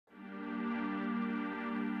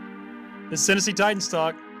It's Tennessee Titans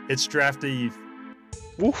talk. It's draft eve.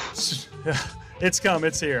 Oof. It's come.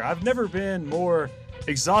 It's here. I've never been more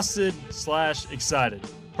exhausted / excited.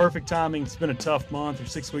 Perfect timing. It's been a tough month or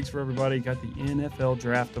 6 weeks for everybody. Got the NFL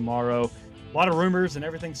draft tomorrow. A lot of rumors and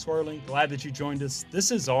everything swirling. Glad that you joined us. This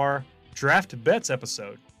is our draft bets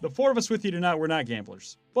episode. The four of us with you tonight, we're not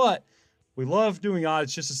gamblers, but we love doing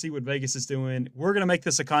odds just to see what Vegas is doing. We're going to make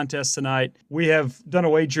this a contest tonight. We have done a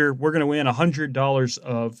wager. We're going to win $100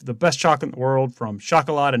 of the best chocolate in the world from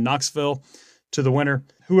Schokolad in Knoxville to the winner.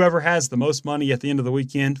 Whoever has the most money at the end of the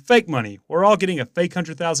weekend, fake money. We're all getting a fake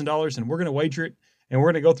 $100,000, and we're going to wager it, and we're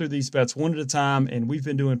going to go through these bets one at a time, and we've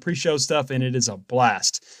been doing pre-show stuff, and it is a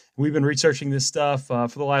blast. We've been researching this stuff for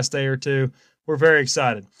the last day or two. We're very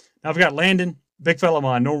excited. Now, I've got Landon, big fella of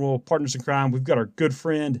mine, normal partners in crime. We've got our good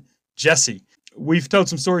friend, Jesse. We've told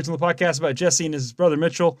some stories on the podcast about Jesse and his brother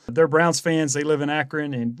Mitchell. They're Browns fans. They live in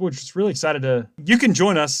Akron, and we're just really excited to. You can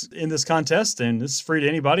join us in this contest, and this is free to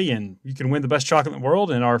anybody, and you can win the best chocolate in the world.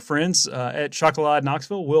 And our friends at Schokolad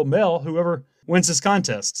Knoxville will mail whoever wins this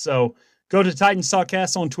contest. So go to Titans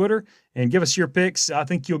Talkcast on Twitter and give us your picks. I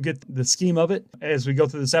think you'll get the scheme of it as we go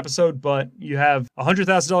through this episode. But you have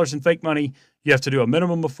 $100,000 in fake money. You have to do a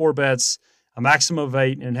minimum of 4 bets, a maximum of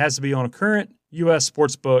 8, and it has to be on a current U.S.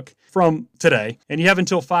 sports book from today. And you have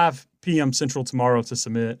until 5 p.m. Central tomorrow to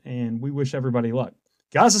submit, and we wish everybody luck.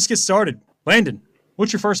 Guys, let's get started. Landon,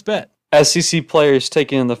 what's your first bet? SEC players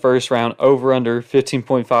taken in the first round, over under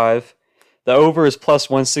 15.5. The over is plus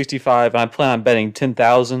 165, and I plan on betting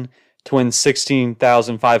 10,000 to win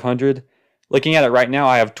 16,500. Looking at it right now,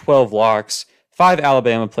 I have 12 locks, 5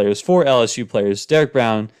 Alabama players, 4 LSU players, Derek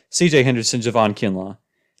Brown, CJ Henderson, Javon Kinlaw.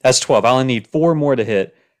 That's 12. I only need 4 more to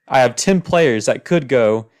hit. I have 10 players that could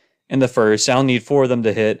go in the first. I'll need 4 of them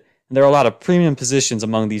to hit. And there are a lot of premium positions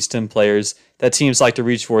among these 10 players that teams like to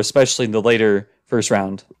reach for, especially in the later first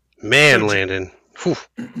round. Man, Landon. Whew.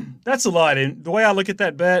 That's a lot. And the way I look at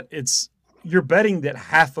that bet, it's you're betting that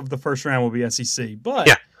half of the first round will be SEC. But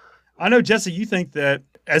yeah. I know, Jesse, you think that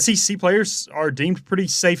SEC players are deemed pretty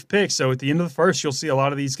safe picks. So at the end of the first, you'll see a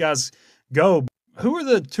lot of these guys go. Who are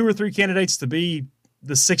the 2 or 3 candidates to be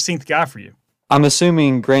the 16th guy for you? I'm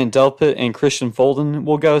assuming Grant Delpit and Christian Fulton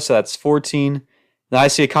will go, so that's 14. Then I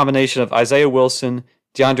see a combination of Isaiah Wilson,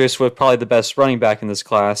 DeAndre Swift, probably the best running back in this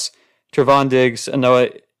class, Trevon Diggs, and Noah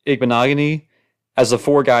Igbenogany as the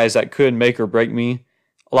 4 guys that could make or break me.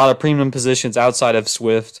 A lot of premium positions outside of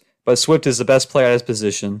Swift, but Swift is the best player at his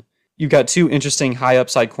position. You've got 2 interesting high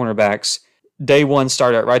upside cornerbacks. Day 1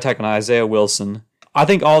 start at right tackle Isaiah Wilson. I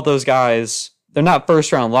think all those guys, they're not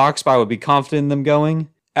first round locks, but I would be confident in them going.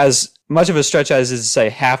 As much of a stretch as is to say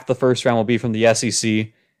half the first round will be from the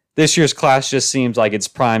SEC, this year's class just seems like it's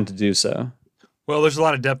primed to do so. Well, there's a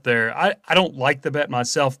lot of depth there. I don't like the bet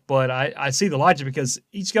myself, but I see the logic because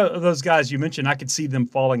each of those guys you mentioned, I could see them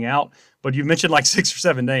falling out. But you mentioned like 6 or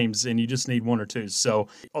 7 names, and you just need 1 or 2. So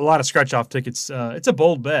a lot of scratch-off tickets. It's a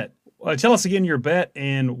bold bet. Tell us again your bet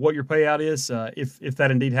and what your payout is if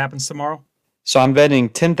that indeed happens tomorrow. So I'm betting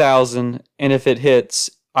 10,000, and if it hits,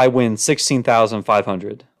 I win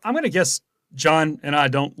 16,500. I'm going to guess John and I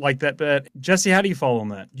don't like that bet. Jesse, how do you fall on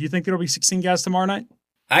that? Do you think there will be 16 guys tomorrow night?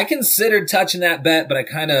 I considered touching that bet, but I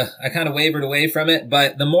kind of wavered away from it.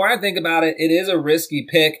 But the more I think about it, it is a risky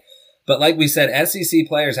pick. But like we said, SEC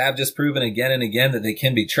players have just proven again and again that they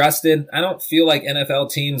can be trusted. I don't feel like NFL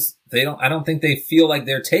teams, I don't think they feel like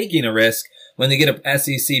they're taking a risk when they get an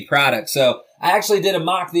SEC product. So I actually did a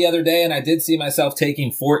mock the other day, and I did see myself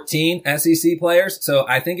taking 14 SEC players. So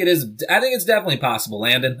I think it's definitely possible,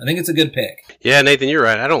 Landon. I think it's a good pick. Yeah, Nathan, you're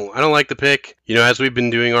right. I don't like the pick. You know, as we've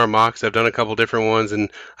been doing our mocks, I've done a couple different ones,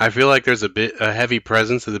 and I feel like there's a heavy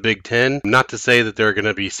presence of the Big Ten. Not to say that there are going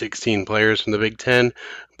to be 16 players from the Big Ten,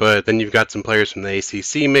 but then you've got some players from the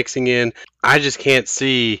ACC mixing in. I just can't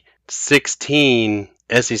see 16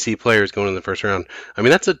 SEC players going in the first round. I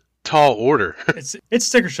mean, that's a tall order. It's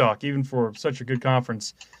sticker shock, even for such a good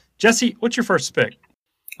conference. Jesse, what's your first pick?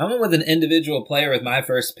 I went with an individual player with my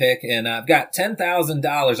first pick, and I've got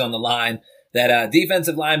 $10,000 on the line that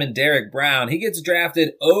defensive lineman Derek Brown, he gets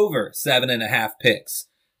drafted over 7.5 picks.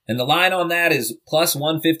 And the line on that is plus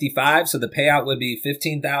 155, so the payout would be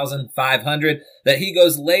 15,500, that he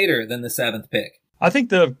goes later than the 7th pick. I think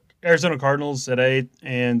the Arizona Cardinals at 8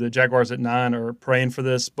 and the Jaguars at 9 are praying for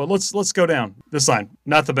this, but let's go down this line.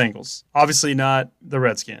 Not the Bengals. Obviously not the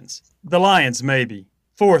Redskins. The Lions, maybe.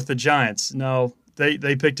 4th, the Giants. No,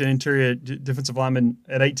 they picked an interior defensive lineman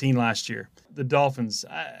at 18 last year. The Dolphins,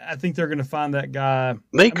 I think they're going to find that guy.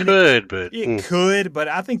 It could, but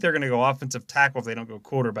I think they're going to go offensive tackle if they don't go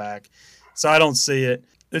quarterback. So I don't see it.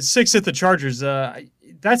 It's 6th at the Chargers.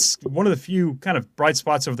 that's one of the few kind of bright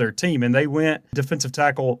spots of their team. And they went defensive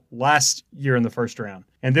tackle last year in the first round.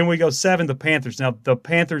 And then we go 7, the Panthers. Now, the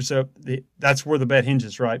Panthers, that's where the bet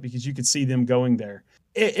hinges, right? Because you could see them going there.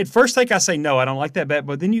 At first take, I say, no, I don't like that bet.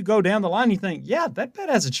 But then you go down the line, you think, yeah, that bet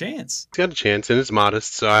has a chance. It's got a chance, and it's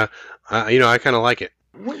modest. So, I kind of like it.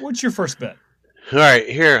 What's your first bet? All right,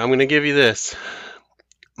 here, I'm going to give you this.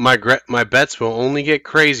 My bets will only get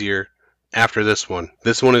crazier after this one.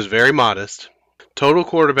 This one is very modest. Total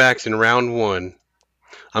quarterbacks in round 1.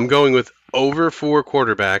 I'm going with over 4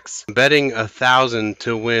 quarterbacks, betting 1,000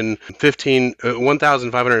 to win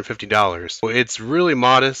 $1,550. It's really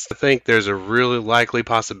modest. I think there's a really likely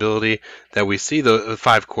possibility that we see the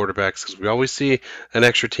 5 quarterbacks, because we always see an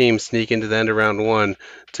extra team sneak into the end of round 1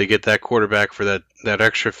 to get that quarterback for that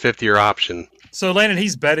extra 50-year option. So, Landon,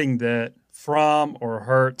 he's betting that Fromm or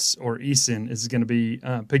Hurts or Eason is going to be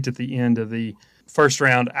picked at the end of the first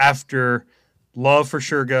round after Love for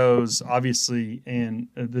sure goes, obviously, and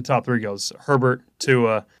the top 3 goes Herbert,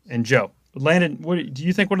 Tua, and Joe. Landon, do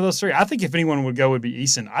you think one of those 3? I think if anyone would go, it would be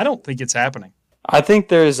Eason. I don't think it's happening. I think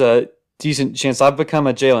there's a decent chance. I've become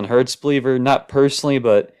a Jalen Hurts believer, not personally,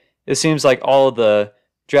 but it seems like all of the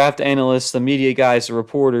draft analysts, the media guys, the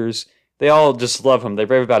reporters, they all just love him. They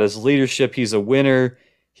rave about his leadership. He's a winner.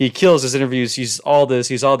 He kills his interviews. He's all this.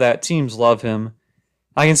 He's all that. Teams love him.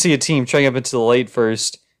 I can see a team trading up into the late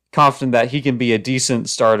first, confident that he can be a decent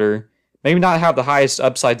starter. Maybe not have the highest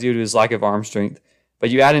upside due to his lack of arm strength, but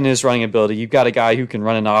you add in his running ability. You've got a guy who can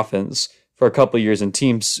run an offense for a couple of years, and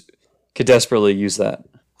teams could desperately use that.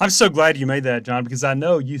 I'm so glad you made that, John, because I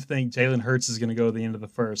know you think Jalen Hurts is going to go at the end of the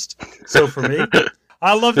first. So for me,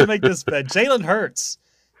 I love to make this bet. Jalen Hurts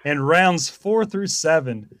in rounds 4 through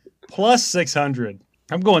 7, plus 600.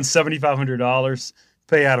 I'm going $7,500,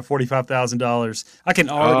 pay out of $45,000. I can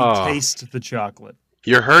already taste the chocolate.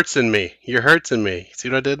 You're hurting me. See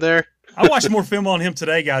what I did there? I watched more film on him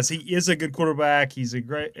today, guys. He is a good quarterback. He's a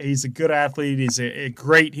good athlete. He's a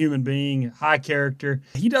great human being, high character.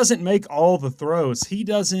 He doesn't make all the throws. He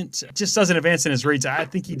just doesn't advance in his reads. I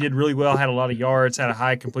think he did really well, had a lot of yards, had a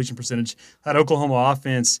high completion percentage. That Oklahoma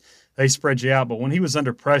offense, they spread you out. But when he was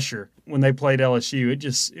under pressure, when they played LSU,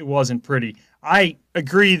 it wasn't pretty. I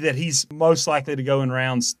agree that he's most likely to go in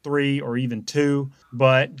rounds 3 or even 2,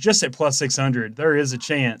 but just at plus 600, there is a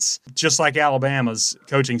chance. Just like Alabama's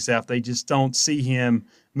coaching staff, they just don't see him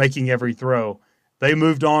making every throw. They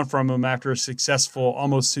moved on from him after a successful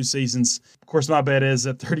almost 2 seasons. Of course, my bet is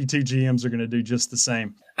that 32 GMs are going to do just the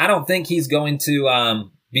same. I don't think he's going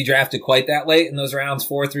to be drafted quite that late in those rounds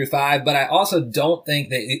 4 through 5, but I also don't think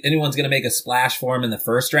that anyone's going to make a splash for him in the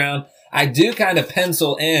first round. I do kind of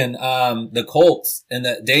pencil in the Colts in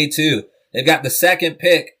the day 2. They've got the second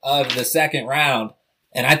pick of the second round,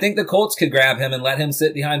 and I think the Colts could grab him and let him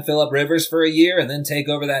sit behind Phillip Rivers for a year and then take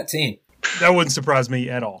over that team. That wouldn't surprise me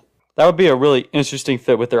at all. That would be a really interesting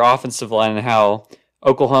fit with their offensive line and how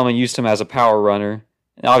Oklahoma used him as a power runner,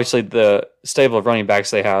 and obviously the stable of running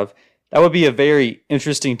backs they have. That would be a very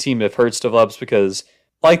interesting team if Hurts develops because,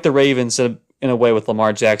 like the Ravens in a way with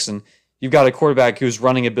Lamar Jackson, you've got a quarterback whose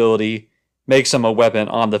running ability makes him a weapon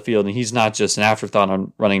on the field, and he's not just an afterthought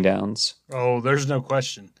on running downs. Oh, there's no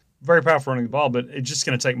question. Very powerful running the ball, but it's just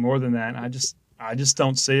going to take more than that. I just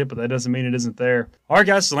don't see it, but that doesn't mean it isn't there. All right,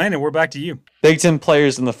 guys, so Landon, we're back to you. Big Ten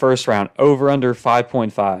players in the first round, over under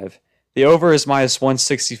 5.5. The over is minus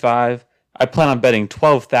 165. I plan on betting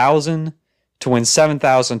 12,000 to win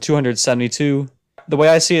 7,272. The way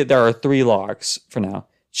I see it, there are 3 locks for now.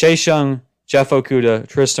 Chase Young, Jeff Okudah,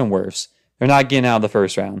 Tristan Wirfs. They're not getting out of the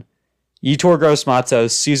first round. Yetur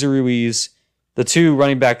Gross-Matos, Cesar Ruiz, the 2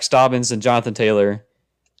 running backs Dobbins and Jonathan Taylor,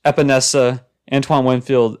 Epinesa, Antoine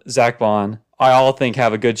Winfield, Zach Bond, I all think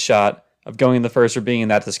have a good shot of going in the first or being in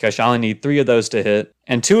that discussion. I only need 3 of those to hit.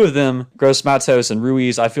 And 2 of them, Gross-Matos and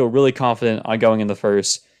Ruiz, I feel really confident on going in the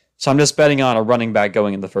first. So I'm just betting on a running back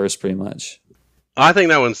going in the first pretty much. I think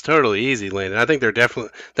that one's totally easy, Landon. I think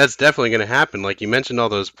that's definitely going to happen. Like you mentioned, all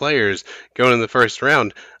those players going in the first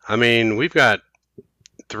round. I mean, we've got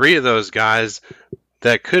 3 of those guys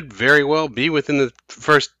that could very well be within the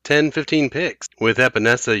first 10, 15 picks. With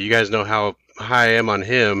Epinesa, you guys know how high I am on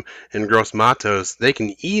him, and Gross-Matos, they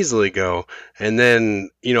can easily go. And then,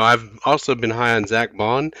 I've also been high on Zach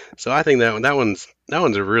Bond, so I think that one's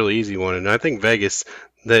a really easy one. And I think Vegas,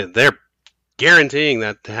 they're guaranteeing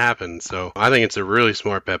that to happen. So I think it's a really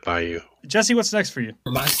smart bet by you. Jesse, what's next for you?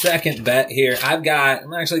 For my second bet here, I'm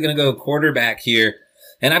actually going to go quarterback here.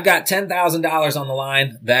 And I've got $10,000 on the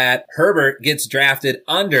line that Herbert gets drafted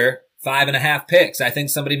under 5.5 picks. I think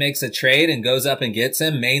somebody makes a trade and goes up and gets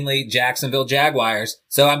him, mainly Jacksonville Jaguars.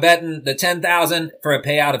 So I'm betting the 10,000 for a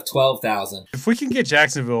payout of 12,000. If we can get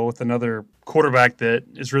Jacksonville with another quarterback that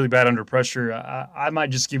is really bad under pressure, I might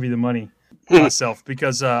just give you the money myself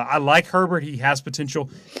because I like Herbert. He has potential.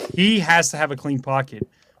 He has to have a clean pocket,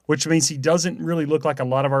 which means he doesn't really look like a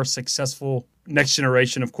lot of our successful next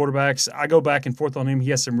generation of quarterbacks. I go back and forth on him. He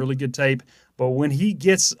has some really good tape, but when he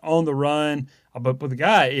gets on the run, but the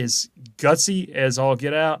guy is gutsy as all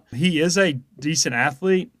get out. He is a decent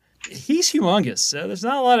athlete. He's humongous. There's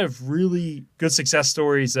not a lot of really good success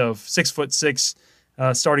stories of 6'6"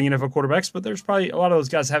 starting NFL quarterbacks, but there's probably a lot of those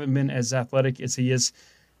guys haven't been as athletic as he is.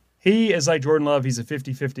 He is like Jordan Love. He's a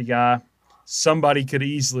 50-50 guy. Somebody could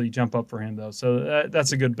easily jump up for him, though. So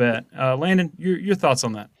that's a good bet. Landon, your thoughts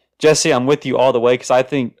on that? Jesse, I'm with you all the way because I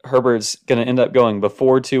think Herbert's going to end up going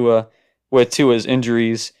before Tua with Tua's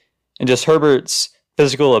injuries and just Herbert's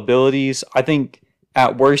physical abilities. I think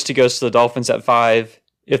at worst he goes to the Dolphins at 5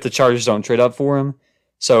 if the Chargers don't trade up for him.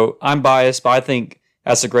 So I'm biased, but I think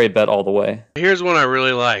that's a great bet all the way. Here's one I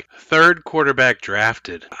really like. Third quarterback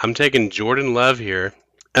drafted. I'm taking Jordan Love here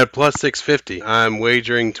at plus 650. I'm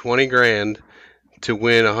wagering 20 grand to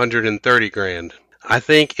win 130 grand. I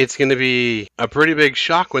think it's going to be a pretty big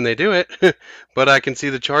shock when they do it, but I can see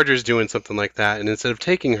the Chargers doing something like that. And instead of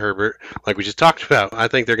taking Herbert, like we just talked about, I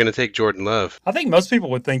think they're going to take Jordan Love. I think most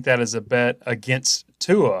people would think that as a bet against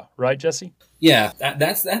Tua, right, Jesse? Yeah,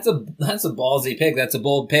 that's a ballsy pick. That's a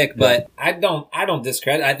bold pick, but I don't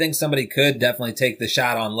discredit. I think somebody could definitely take the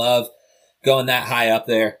shot on Love going that high up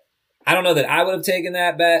there. I don't know that I would have taken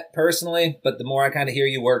that bet personally, but the more I kind of hear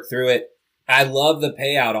you work through it, I love the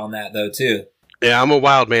payout on that though too. Yeah, I'm a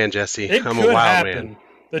wild man, Jesse. I'm a wild man.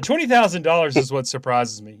 The $20,000 is what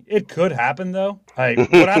surprises me. It could happen, though. Hey,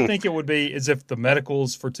 what I think it would be is if the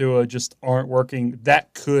medicals for Tua just aren't working,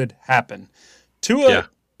 that could happen. Tua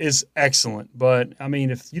is excellent, but, I mean,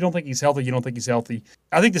 if you don't think he's healthy, you don't think he's healthy.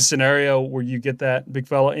 I think the scenario where you get that, big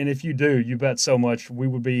fella, and if you do, you bet so much, we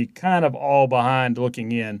would be kind of all behind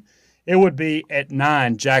looking in. It would be at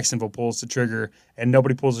 9, Jacksonville pulls the trigger, and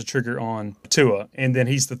nobody pulls the trigger on Tua, and then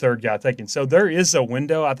he's the third guy taken. So there is a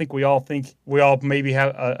window. I think we all maybe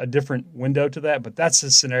have a different window to that, but that's the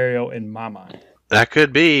scenario in my mind. That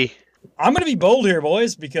could be. I'm going to be bold here,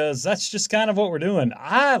 boys, because that's just kind of what we're doing.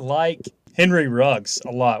 I like Henry Ruggs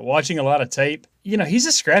a lot, watching a lot of tape. You know, he's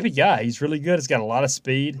a scrappy guy. He's really good. He's got a lot of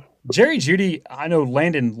speed. Jerry Jeudy, I know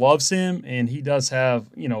Landon loves him, and he does have,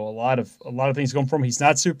 you know, a lot of things going for him. He's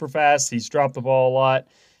not super fast. He's dropped the ball a lot.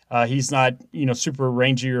 He's not, you know, super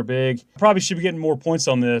rangy or big. Probably should be getting more points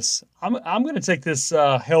on this. I'm going to take this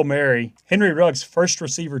Hail Mary. Henry Ruggs, first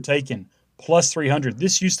receiver taken, plus 300.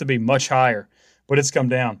 This used to be much higher, but it's come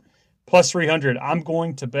down. Plus 300. I'm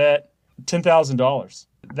going to bet $10,000.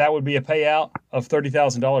 That would be a payout of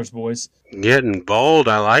 $30,000, boys. Getting bold.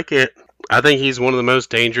 I like it. I think he's one of the most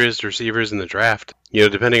dangerous receivers in the draft. You know,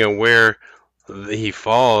 depending on where he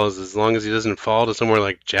falls, as long as he doesn't fall to somewhere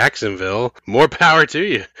like Jacksonville, more power to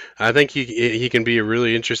you. I think he can be a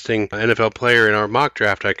really interesting NFL player in our mock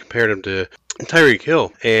draft. I compared him to Tyreek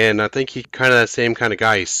Hill, and I think he's kind of that same kind of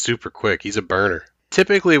guy. He's super quick. He's a burner.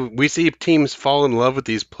 Typically, we see teams fall in love with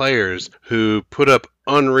these players who put up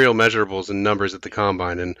unreal measurables and numbers at the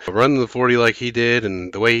combine. And running the 40 like he did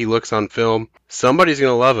and the way he looks on film, somebody's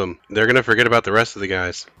going to love him. They're going to forget about the rest of the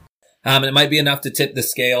guys. It might be enough to tip the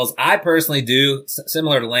scales. I personally do,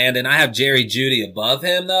 similar to Landon, I have Jerry Jeudy above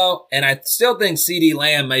him, though. And I still think CeeDee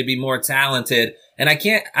Lamb may be more talented. And I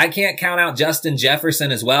can't count out Justin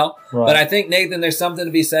Jefferson as well. Right. But I think, Nathan, there's something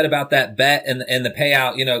to be said about that bet and the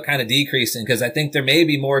payout, you know, kind of decreasing, because I think there may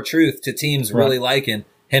be more truth to teams really liking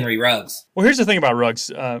Henry Ruggs. Well, here's the thing about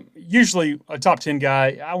Ruggs. Usually a top 10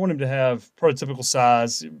 guy, I want him to have prototypical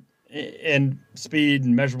size and speed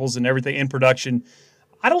and measurables and everything in production.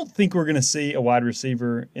 I don't think we're going to see a wide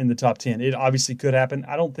receiver in the top 10. It obviously could happen.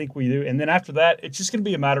 I don't think we do. And then after that, it's just going to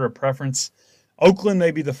be a matter of preference. Oakland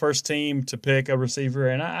may be the first team to pick a receiver,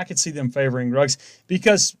 and I could see them favoring Ruggs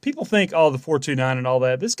because people think, oh, the 4.29 and all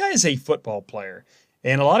that. This guy is a football player.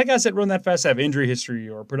 And a lot of guys that run that fast have injury history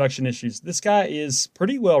or production issues. This guy is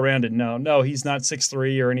pretty well-rounded. No, he's not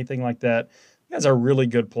 6'3" or anything like that. This guy's a really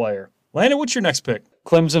good player. Landon, what's your next pick?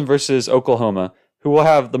 Clemson versus Oklahoma, who will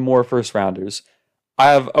have the more first-rounders.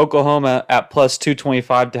 I have Oklahoma at plus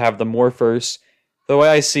 225 to have the more first. The way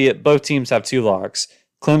I see it, both teams have two locks.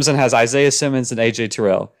 Clemson has Isaiah Simmons and A.J.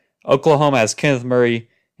 Terrell. Oklahoma has Kenneth Murray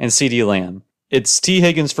and CeeDee Lamb. It's T.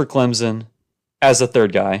 Higgins for Clemson as the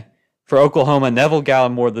third guy. For Oklahoma, Neville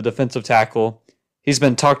Gallimore, the defensive tackle. He's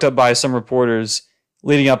been talked up by some reporters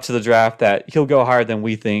leading up to the draft that he'll go higher than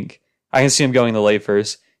we think. I can see him going the late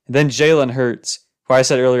first. And then Jalen Hurts, who I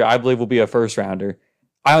said earlier I believe will be a first rounder.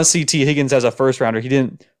 I don't see T. Higgins as a first rounder. He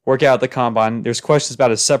didn't work out at the combine. There's questions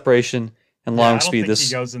about his separation and long speed. I don't think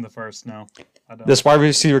he goes in the first, no. I don't. This wide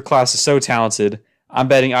receiver class is so talented. I'm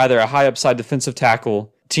betting either a high upside defensive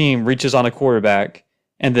tackle team reaches on a quarterback,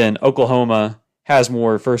 and then Oklahoma has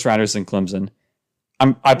more first rounders than Clemson.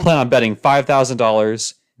 I plan on betting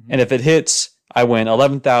 $5,000, and if it hits, I win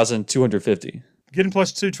 $11,250. Getting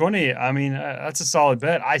plus 220, I mean, that's a solid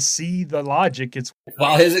bet. I see the logic.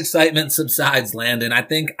 While his excitement subsides, Landon, I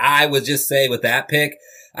think I would just say with that pick,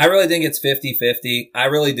 I really think it's 50-50. I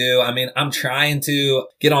really do. I mean, I'm trying to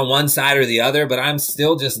get on one side or the other, but I'm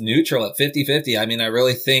still just neutral at 50-50. I mean, I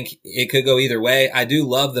really think it could go either way. I do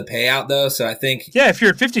love the payout, though, so I think... Yeah, if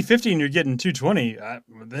you're at 50-50 and you're getting 220,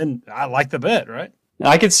 then I like the bet, right?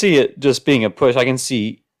 I could see it just being a push. I can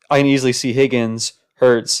easily see Higgins,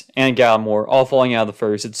 Hurts, and Gallimore all falling out of the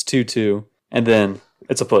first. It's 2-2, and then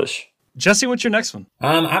it's a push. Jesse, what's your next one?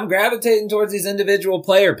 I'm gravitating towards these individual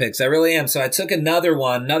player picks. I really am. So I took another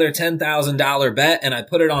 $10,000 bet, and I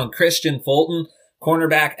put it on Christian Fulton,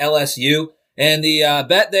 cornerback LSU. And the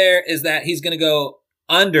bet there is that he's going to go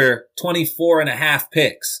under 24.5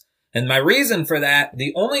 picks. And my reason for that,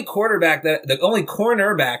 the only cornerback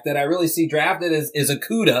that I really see drafted is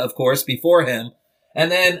Okudah, of course, before him. And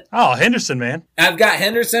then... Oh, Henderson, man. I've got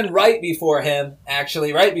Henderson right before him,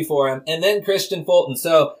 and then Christian Fulton.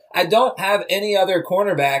 So I don't have any other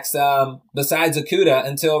cornerbacks besides Okudah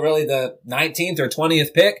until really the 19th or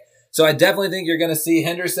 20th pick. So I definitely think you're going to see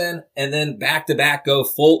Henderson and then back-to-back go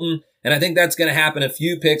Fulton. And I think that's going to happen a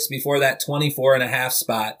few picks before that 24.5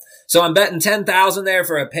 spot. So I'm betting $10,000 there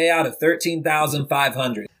for a payout of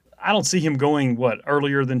 $13,500. I don't see him going,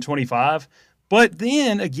 earlier than 25? But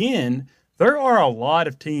then, again... There are a lot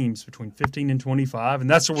of teams between 15 and 25, and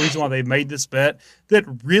that's the reason why they've made this bet, that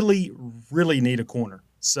really, really need a corner.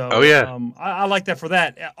 So I like that for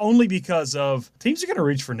that, only because of teams are going to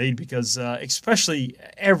reach for need because especially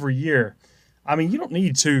every year. I mean, you don't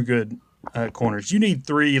need two good corners. You need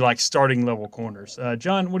three, starting level corners.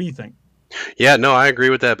 John, what do you think? Yeah, no, I agree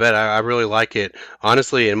with that bet. I really like it.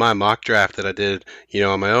 Honestly, in my mock draft that I did,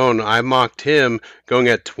 on my own, I mocked him going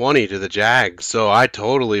at 20 to the Jags. So I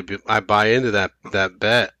buy into that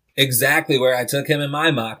bet. Exactly where I took him in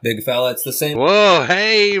my mock, big fella. It's the same. Whoa,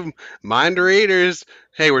 hey, mind readers.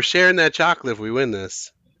 Hey, we're sharing that chocolate if we win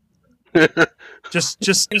this.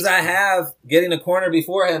 just as I have getting a corner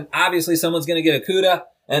before him, obviously someone's going to get Okudah.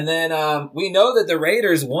 And then we know that the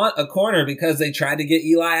Raiders want a corner because they tried to get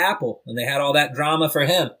Eli Apple, and they had all that drama for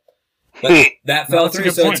him. But that fell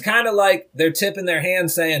through. So it's kind of like they're tipping their hand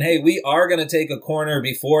saying, hey, we are going to take a corner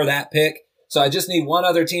before that pick. So I just need one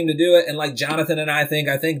other team to do it. And like Jonathan and I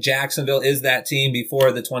think Jacksonville is that team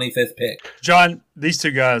before the 25th pick. John, these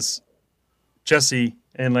two guys, Jesse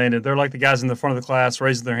and Landon, they're like the guys in the front of the class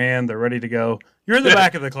raising their hand. They're ready to go. You're in the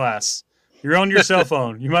back of the class. You're on your cell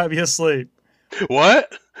phone. You might be asleep.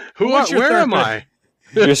 What? Where am I?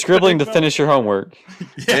 You're scribbling to finish your homework.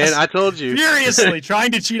 Yes. Man, I told you. Furiously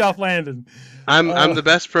trying to cheat off Landon. I'm the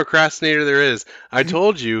best procrastinator there is. I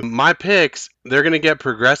told you, my picks, they're going to get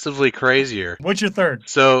progressively crazier. What's your third?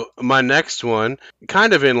 So my next one,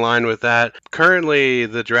 kind of in line with that, currently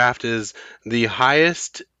the draft is the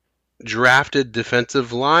highest drafted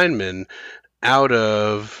defensive lineman out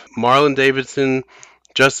of Marlon Davidson,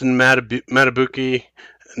 Justin Matabuki,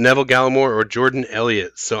 Neville Gallimore, or Jordan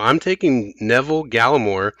Elliott. So I'm taking Neville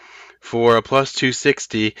Gallimore for a plus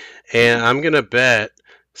 260, and I'm going to bet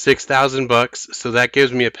 $6,000, so that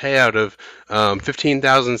gives me a payout of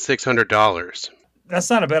 $15,600. That's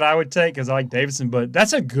not a bet I would take because I like Davidson, but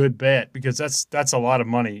that's a good bet because that's a lot of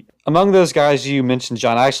money. Among those guys you mentioned,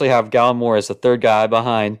 John, I actually have Gallimore as the third guy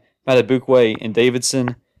behind Matabukwe and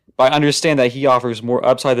Davidson. But I understand that he offers more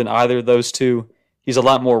upside than either of those two. He's a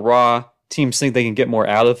lot more raw. Teams think they can get more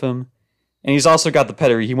out of him. And he's also got the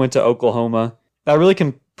pedigree. He went to Oklahoma. That really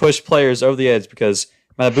can push players over the edge because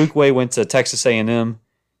Matabukwe went to Texas A&M,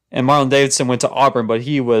 and Marlon Davidson went to Auburn, but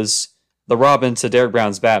he was the Robin to Derek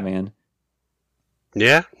Brown's Batman.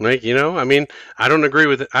 Yeah, I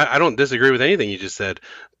don't disagree with anything you just said,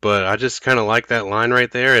 but I just kind of like that line right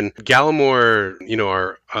there. And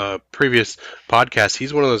Gallimore, our previous podcast,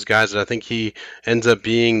 he's one of those guys that I think he ends up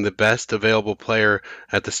being the best available player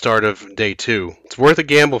at the start of day 2. It's worth a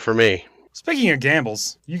gamble for me. Speaking of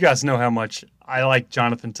gambles, you guys know how much I like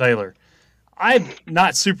Jonathan Taylor. I'm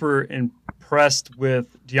not super impressed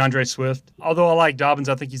with DeAndre Swift. Although I like Dobbins,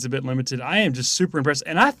 I think he's a bit limited. I am just super impressed.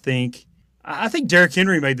 And I think Derrick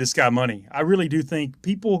Henry made this guy money. I really do think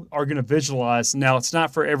people are going to visualize. Now, it's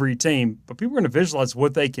not for every team, but people are going to visualize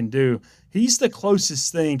what they can do. He's the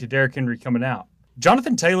closest thing to Derrick Henry coming out.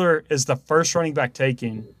 Jonathan Taylor is the first running back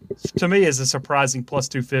taken. To me, is a surprising plus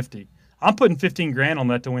 250. I'm putting 15 grand on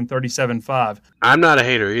that to win 37.5. I'm not a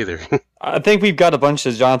hater either. I think we've got a bunch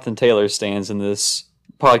of Jonathan Taylor stands in this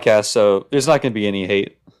podcast, so there's not going to be any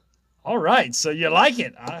hate. All right, so you like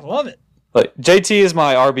it. I love it. But JT is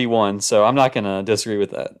my RB1, so I'm not going to disagree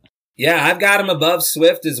with that. Yeah, I've got him above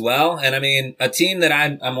Swift as well. And I mean, a team that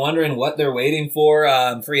I'm wondering what they're waiting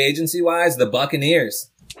for free agency-wise, the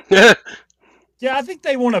Buccaneers. Yeah, I think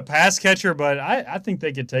they want a pass catcher, but I think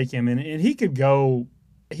they could take him, and he could go.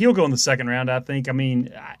 He'll go in the second round, I think. I mean,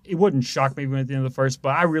 it wouldn't shock me at the end of the first,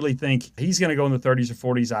 but I really think he's going to go in the 30s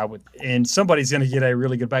or 40s, and somebody's going to get a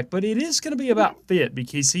really good back. But it is going to be about fit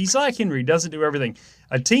because he's like Henry, doesn't do everything.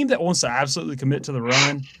 A team that wants to absolutely commit to the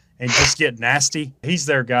run and just get nasty, he's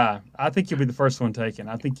their guy. I think he'll be the first one taken.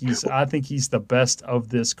 I think he's the best of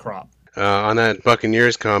this crop. On that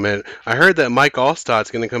Buccaneers comment, I heard that Mike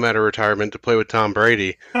Allstott's going to come out of retirement to play with Tom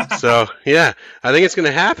Brady. So, yeah, I think it's going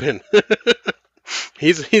to happen.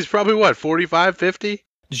 He's probably, 45, 50?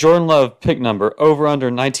 Jordan Love pick number, over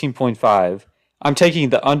under 19.5. I'm taking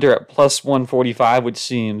the under at plus 145, which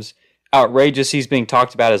seems outrageous. He's being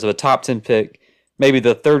talked about as a top 10 pick, maybe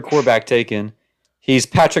the third quarterback taken. He's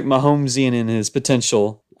Patrick Mahomesian in his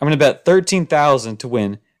potential. I'm going to bet $13,000 to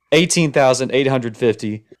win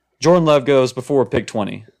 $18,850. Jordan Love goes before pick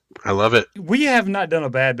 20. I love it. We have not done a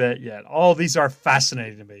bad bet yet. All these are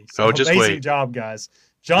fascinating to me. So just amazing wait. job, guys.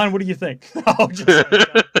 John, what do you think?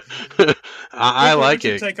 I like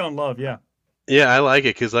it. Take on Love, yeah. Yeah, I like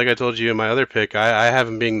it because, like I told you in my other pick, I have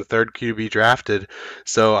him being the third QB drafted.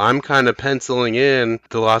 So I'm kind of penciling in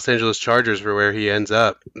the Los Angeles Chargers for where he ends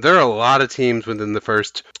up. There are a lot of teams within the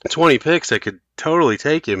first 20 picks that could totally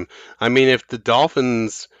take him. I mean, if the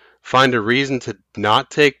Dolphins find a reason to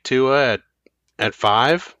not take Tua at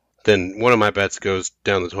 5, then one of my bets goes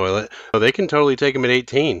down the toilet. So they can totally take him at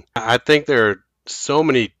 18. I think there are so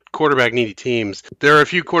many quarterback needy teams. There are a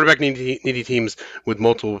few quarterback needy teams with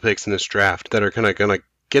multiple picks in this draft that are kind of going to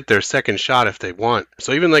get their second shot if they want.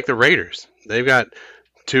 So even like the Raiders, they've got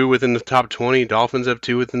 2 within the top 20. Dolphins have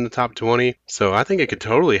 2 within the top 20. So I think it could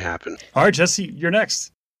totally happen. All right, Jesse, you're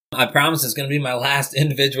next. I promise it's going to be my last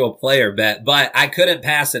individual player bet, but I couldn't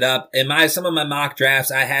pass it up. In some of my mock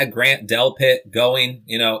drafts, I had Grant Delpit going,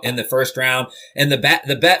 in the first round. And the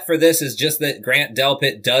bet for this is just that Grant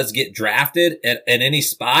Delpit does get drafted at any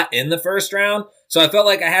spot in the first round. So I felt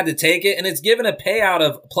like I had to take it, and it's given a payout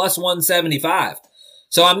of plus 175.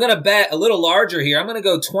 So I'm going to bet a little larger here. I'm going to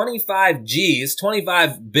go 25 G's,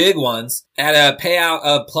 25 big ones at a payout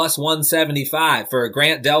of plus 175 for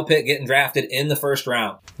Grant Delpit getting drafted in the first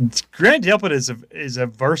round. Grant Delpit is a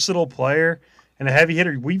versatile player and a heavy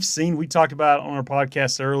hitter. We talked about on our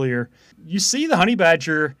podcast earlier. You see the Honey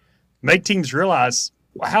Badger make teams realize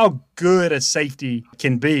how good a safety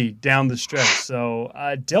can be down the stretch. So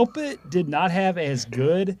Delpit did not have as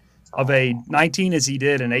good of a 19 as he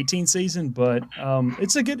did an 18 season, but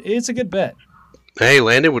it's a good bet. Hey,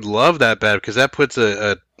 Landon would love that bet because that puts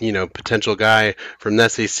a potential guy from the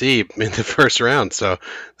SEC in the first round, so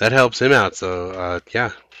that helps him out. So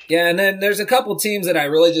yeah. Yeah, and then there's a couple teams that I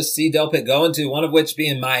really just see Delpit going to, one of which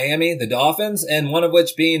being Miami, the Dolphins, and one of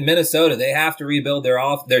which being Minnesota. They have to rebuild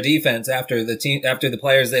their defense after the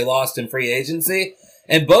players they lost in free agency.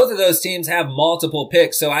 And both of those teams have multiple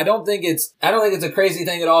picks. So I don't think it's a crazy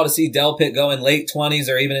thing at all to see Delpit go in late 20s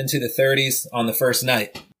or even into the 30s on the first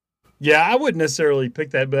night. Yeah, I wouldn't necessarily pick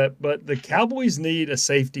that bet, but the Cowboys need a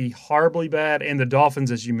safety horribly bad, and the Dolphins,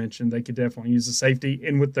 as you mentioned, they could definitely use a safety.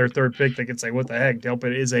 And with their third pick, they could say, what the heck,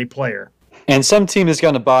 Delpit is a player. And some team is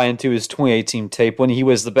going to buy into his 2018 tape when he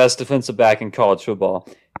was the best defensive back in college football.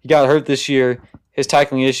 He got hurt this year. His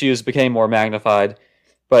tackling issues became more magnified.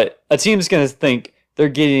 But a team is going to think they're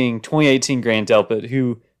getting 2018 Grant Delpit,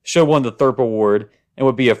 who should have won the Thurp Award and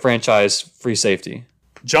would be a franchise free safety.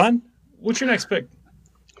 John, what's your next pick?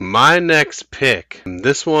 My next pick.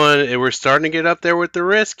 This one, we're starting to get up there with the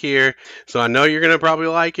risk here, so I know you're going to probably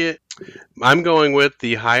like it. I'm going with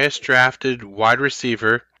the highest drafted wide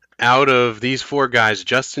receiver out of these 4 guys,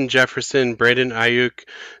 Justin Jefferson, Brandon Ayuk,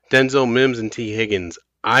 Denzel Mims, and T. Higgins.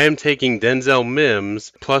 I am taking Denzel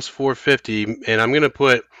Mims plus 450, and I'm going to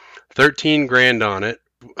put 13 grand on it.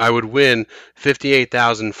 I would win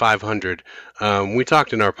 58,500. We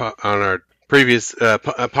talked on our previous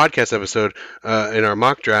podcast episode in our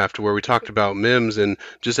mock draft where we talked about Mims and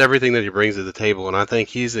just everything that he brings to the table, and I think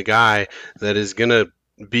he's a guy that is going to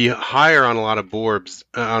be higher on a lot of boards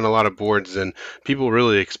than people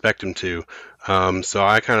really expect him to. So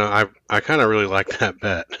I kind of really like that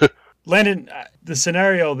bet. Landon, the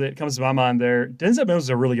scenario that comes to my mind there, Denzel Mims is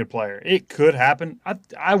a really good player. It could happen.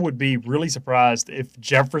 I would be really surprised if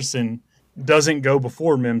Jefferson doesn't go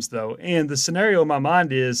before Mims, though. And the scenario in my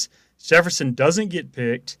mind is Jefferson doesn't get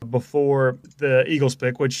picked before the Eagles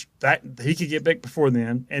pick, which that he could get picked before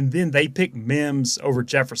then, and then they pick Mims over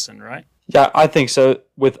Jefferson, right? Yeah, I think so.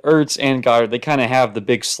 With Ertz and Goddard, they kind of have the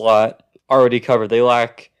big slot already covered. They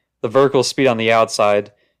lack the vertical speed on the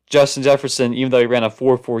outside. Justin Jefferson, even though he ran a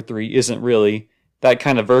 4.43, isn't really that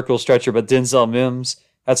kind of vertical stretcher, but Denzel Mims,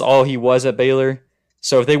 that's all he was at Baylor.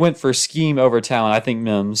 So if they went for scheme over talent, I think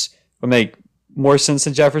Mims would make more sense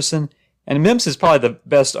than Jefferson. And Mims is probably the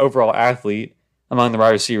best overall athlete among the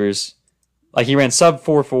wide receivers. Like, he ran sub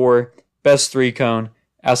 4.4, best 3-cone,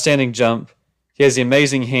 outstanding jump. He has the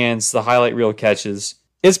amazing hands, the highlight reel catches.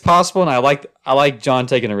 It's possible, and I like John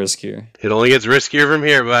taking a risk here. It only gets riskier from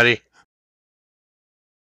here, buddy.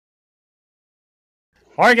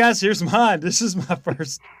 All right, guys, here's mine. This is my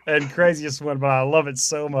first and craziest one, but I love it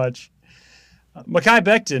so much. Mekhi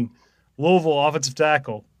Becton, Louisville offensive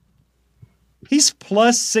tackle. He's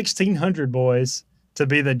plus 1,600, boys, to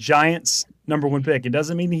be the Giants' number 1 pick. It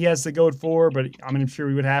doesn't mean he has to go at 4, but I'm sure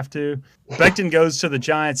he would have to. Becton goes to the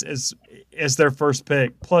Giants as their first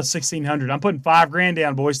pick, plus 1,600. I'm putting $5,000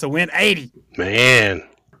 down, boys, to win 80. Man,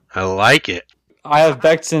 I like it. I have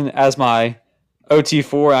Becton as my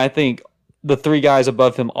OT4. I think the 3 guys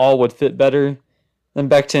above him all would fit better than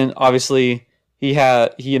Becton. Obviously, he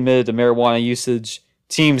admitted to marijuana usage.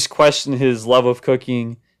 Teams questioned his love of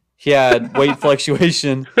cooking. He had weight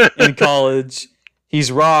fluctuation in college.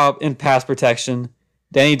 He's raw in pass protection.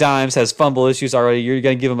 Danny Dimes has fumble issues already. You're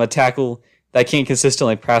going to give him a tackle that can't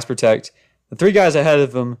consistently pass protect. The 3 guys ahead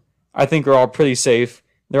of him, I think, are all pretty safe.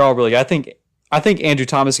 They're all really good. I think Andrew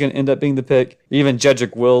Thomas is going to end up being the pick, or even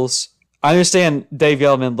Jedrick Wills. I understand Dave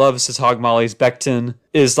Yellman loves his hog mollies. Becton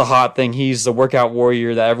is the hot thing. He's the workout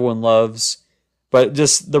warrior that everyone loves. But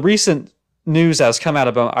just the recent news that has come out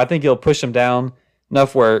about him, I think he'll push him down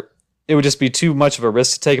enough where it would just be too much of a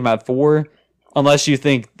risk to take him at 4, unless you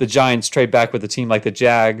think the Giants trade back with a team like the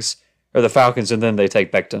Jags or the Falcons, and then they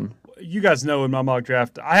take Becton. You guys know in my mock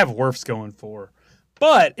draft, I have Wirfs going 4.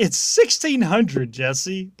 But it's 1,600,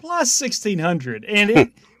 Jesse, plus 1,600.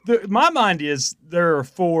 And my mind is there are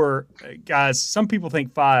 4 guys. Some people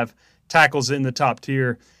think 5 tackles in the top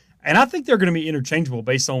tier. And I think they're going to be interchangeable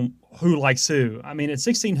based on who likes who. I mean, at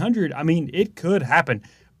 1,600, it could happen.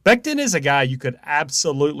 Becton is a guy you could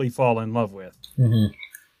absolutely fall in love with. Mm-hmm.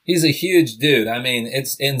 He's a huge dude. I mean,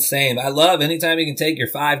 it's insane. I love anytime you can take your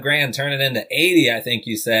 $5,000, turn it into 80, I think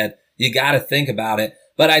you said. You got to think about it.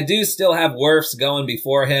 But I do still have Wirfs going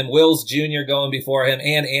before him, Wills Jr. going before him,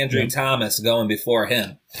 and Andrew Thomas going before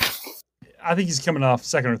him. I think he's coming off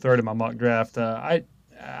 2nd or 3rd in my mock draft. I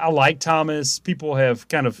like Thomas. People have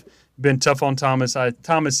kind of been tough on Thomas.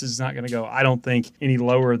 Thomas is not going to go, I don't think, any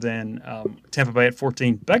lower than Tampa Bay at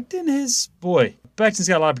 14. Becton's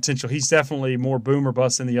got a lot of potential. He's definitely more boom or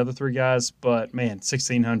bust than the other 3 guys, but, man,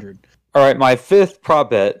 1,600. All right, my 5th prop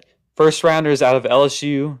bet, first rounders out of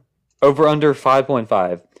LSU, over under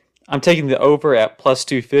 5.5. I'm taking the over at plus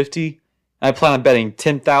 250. And I plan on betting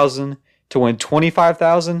 $10,000 to win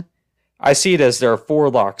 $25,000. I see it as there are 4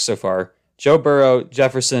 locks so far. Joe Burrow,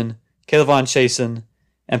 Jefferson, Kayvon Chasen,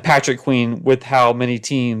 and Patrick Queen, with how many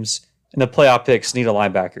teams in the playoff picks need a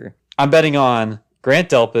linebacker. I'm betting on Grant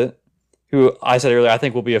Delpit, who I said earlier I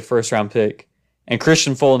think will be a first-round pick, and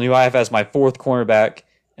Christian Fulton, who I have as my 4th cornerback,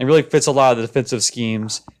 and really fits a lot of the defensive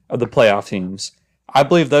schemes of the playoff teams. I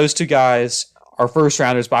believe those 2 guys are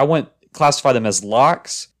first-rounders, but I wouldn't classify them as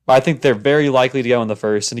locks, but I think they're very likely to go in the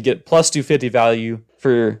first, and to get plus 250 value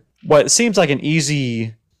for what seems like an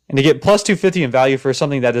easy, and to get plus 250 in value for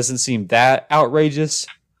something that doesn't seem that outrageous,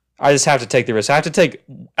 I just have to take the risk. I have to take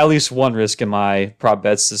at least 1 risk in my prop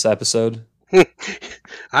bets this episode.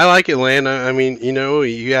 I like it, Lan. I mean,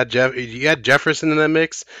 you got Jefferson in that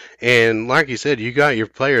mix, and like you said, you got your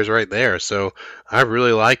players right there. So I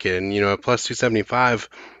really like it, and at plus 275,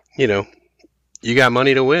 you got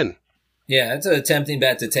money to win. Yeah, it's a tempting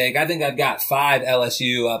bet to take. I think I've got 5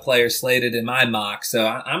 LSU players slated in my mock, so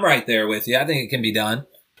I'm right there with you. I think it can be done.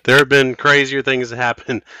 There have been crazier things that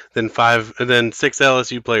happen than 6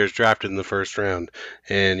 LSU players drafted in the first round.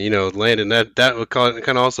 And, Landon, that kind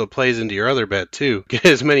of also plays into your other bet, too. Get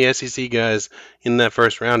as many SEC guys in that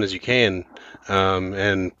first round as you can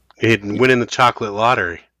and win in the chocolate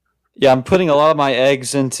lottery. Yeah, I'm putting a lot of my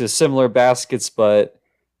eggs into similar baskets, but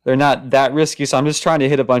they're not that risky. So I'm just trying to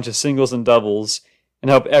hit a bunch of singles and doubles and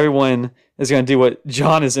hope everyone is going to do what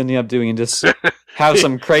John is ending up doing and just have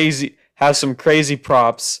some crazy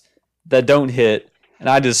props that don't hit, and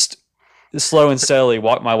slow and steadily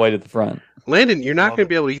walk my way to the front. Landon, you're not going to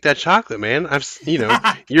be able to eat that chocolate, man.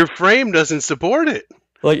 Your frame doesn't support it.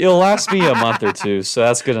 Like, it'll last me a month or two, so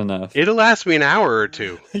that's good enough. It'll last me an hour or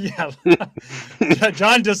two. Yeah.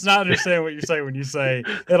 John does not understand what you're saying when you say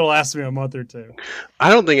it'll last me a month or two.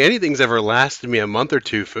 I don't think anything's ever lasted me a month or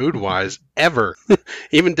two food-wise, ever.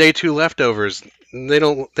 Even day 2 leftovers, they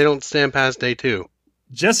don't stand past day 2.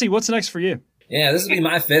 Jesse, what's next for you? Yeah, this will be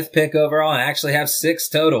my 5th pick overall. I actually have 6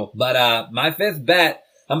 total. But my 5th bet,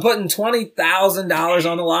 I'm putting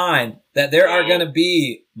 $20,000 on the line that there are going to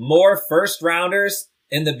be more first-rounders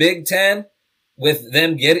in the Big Ten with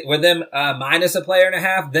them minus a player and a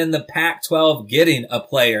half than the Pac-12 getting a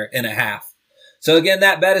player and a half. So again,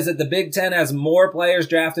 that bet is that the Big Ten has more players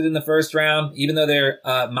drafted in the first round, even though they're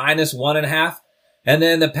minus 1.5. And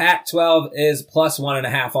then the Pac-12 is plus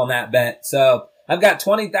 1.5 on that bet. So I've got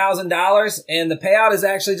 $20,000 and the payout is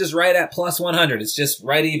actually just right at plus 100. It's just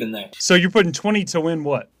right even there. So you're putting 20 to win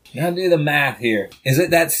what? You gotta do the math here. Is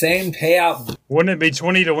it that same payout? Wouldn't it be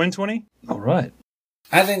 20 to win 20? All right.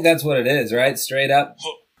 I think that's what it is, right? Straight up.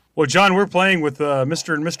 Well, John, we're playing with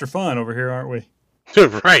Mr. and Mr. Fun over here, aren't we?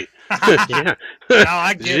 Right. Yeah. No,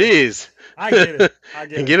 I get Jeez. it. I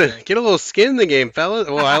get it. Get a little skin in the game, fellas.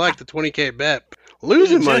 Well, I like the 20K bet.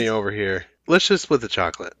 Losing money over here. Let's just split the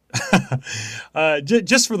chocolate.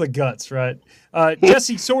 Just for the guts, right?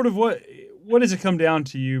 Jesse, sort of what does it come down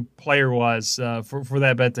to you player-wise for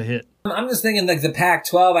that bet to hit? I'm just thinking like the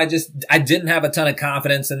Pac-12, I didn't have a ton of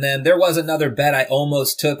confidence. And then there was another bet I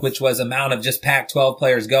almost took, which was amount of just Pac-12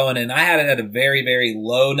 players going. And I had it at a very, very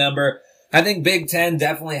low number. I think Big Ten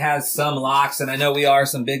definitely has some locks. And I know we are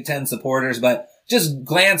some Big Ten supporters, but just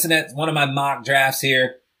glancing at one of my mock drafts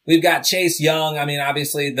here, we've got Chase Young. I mean,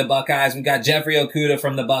 obviously the Buckeyes. We've got Jeffrey Okudah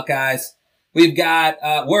from the Buckeyes. We've got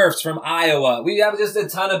Wirfs from Iowa. We have just a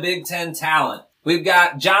ton of Big Ten talent. We've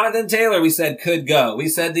got Jonathan Taylor, we said could go. We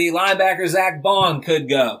said the linebacker Zach Bond could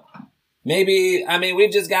go. Maybe, I mean,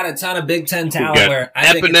 we've just got a ton of Big Ten talent where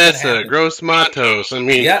I think it's gonna happen. Gross Matos. I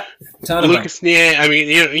mean, yep, ton of Lucas Niang. I mean,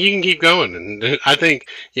 you can keep going. And I think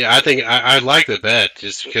I like the bet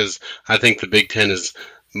just because I think the Big Ten is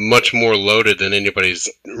much more loaded than anybody's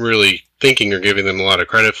really thinking or giving them a lot of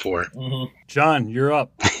credit for. Mm-hmm. John, you're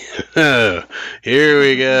up. Here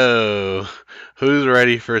we go. Who's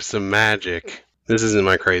ready for some magic? This isn't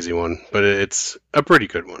my crazy one, but it's a pretty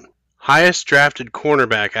good one. Highest drafted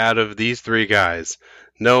cornerback out of these 3 guys.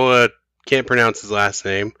 Noah, can't pronounce his last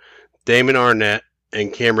name, Damon Arnett,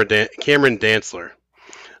 and Cameron Dantzler.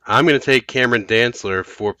 I'm going to take Cameron Dantzler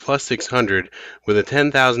for plus 600 with a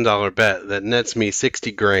 $10,000 bet that nets me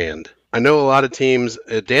 $60,000. I know a lot of teams,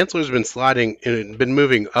 Dantzler's been sliding and been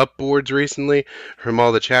moving upwards recently from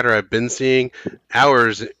all the chatter I've been seeing,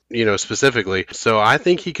 ours, specifically. So I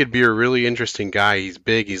think he could be a really interesting guy. He's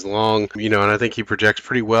big, he's long, and I think he projects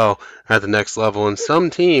pretty well at the next level. And some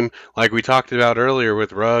team, like we talked about earlier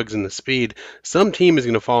with Ruggs and the speed, some team is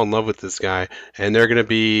going to fall in love with this guy, and they're going to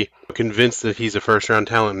be convinced that he's a first-round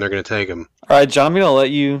talent, and they're going to take him. All right, John, I'm going to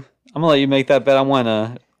let you make that bet. I want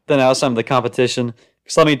to thin out some of the competition.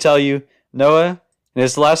 So let me tell you, Noah, and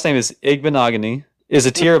his last name is Igbenogany, is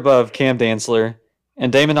a tier above Cam Dantzler,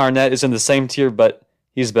 and Damon Arnett is in the same tier, but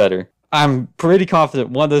he's better. I'm pretty confident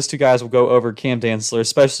one of those 2 guys will go over Cam Dantzler,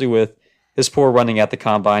 especially with his poor running at the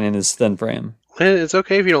combine and his thin frame. Man, it's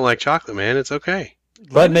okay if you don't like chocolate, man. It's okay.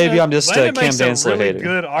 But maybe I'm just a Cam Dantzler hater. Makes a really hater.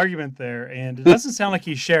 good argument there, and it doesn't sound like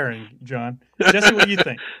he's sharing, John. Jesse, what do you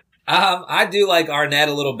think? I do like Arnett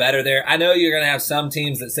a little better there. I know you're going to have some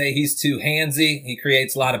teams that say he's too handsy. He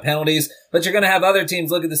creates a lot of penalties, but you're going to have other teams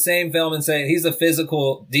look at the same film and say he's a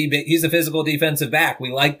physical defensive back. We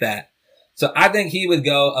like that. So I think he would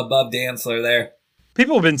go above Dantzler there.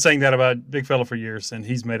 People have been saying that about Big Fella for years, and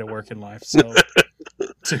he's made it work in life. So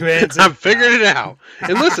too handsy. I'm figuring it out.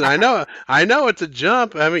 And listen, I know it's a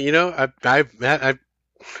jump. I mean,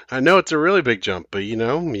 I know it's a really big jump, but you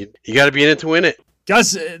got to be in it to win it.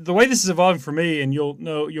 Guys, the way this is evolving for me, and you'll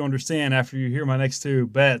understand after you hear my next 2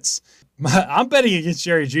 bets, I'm betting against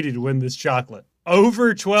Jerry Jeudy to win this chocolate.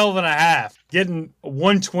 Over 12.5, getting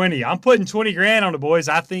 120. I'm putting $20,000 on the boys.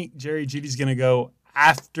 I think Jerry Jeudy's going to go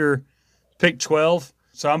after pick 12,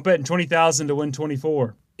 so I'm betting $20,000 to win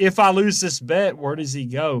 24. If I lose this bet, where does he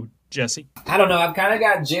go, Jesse? I don't know. I've kind of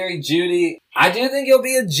got Jerry Jeudy. I do think he'll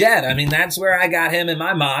be a Jet. I mean, that's where I got him in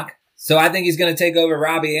my mock. So I think he's going to take over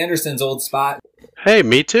Robbie Anderson's old spot. Hey,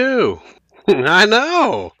 me too. I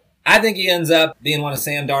know. I think he ends up being one of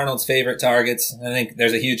Sam Darnold's favorite targets. I think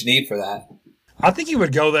there's a huge need for that. I think he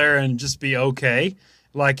would go there and just be okay,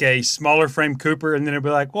 like a smaller frame Cooper, and then it'd be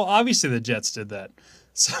like, well, obviously the Jets did that.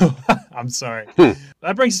 So I'm sorry.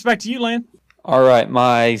 That brings us back to you, Lan. All right,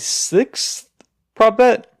 my sixth prop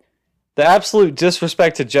bet. The absolute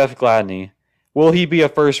disrespect to Jeff Gladney. Will he be a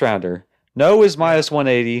first rounder? No is minus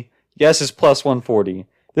 180. Yes is plus 140.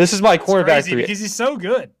 This is my cornerback 3. Because he's so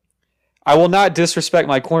good. I will not disrespect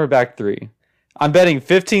my cornerback 3. I'm betting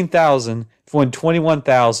 15,000 to win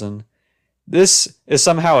 21,000. This is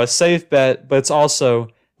somehow a safe bet, but it's also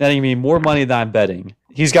netting me more money than I'm betting.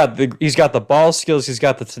 He's got the ball skills. He's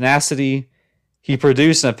got the tenacity. He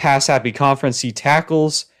produced in a pass-happy conference. He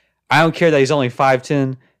tackles. I don't care that he's only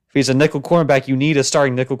 5'10". If he's a nickel cornerback, you need a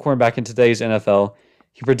starting nickel cornerback in today's NFL.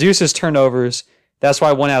 He produces turnovers. That's why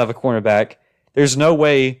I went out of a cornerback. There's no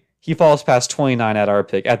way he falls past 29 at our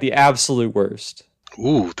pick, at the absolute worst.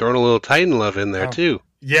 Ooh, throwing a little Titan love in there, too.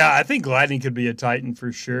 Yeah, I think Gladney could be a Titan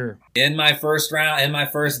for sure. In my first round, in my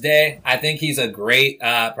first day, I think he's a great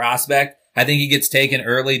prospect. I think he gets taken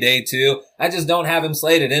early day 2. I just don't have him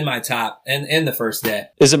slated in my top in the first day.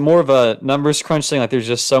 Is it more of a numbers crunch thing, like there's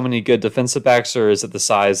just so many good defensive backs, or is it the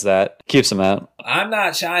size that keeps him out? I'm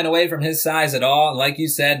not shying away from his size at all. Like you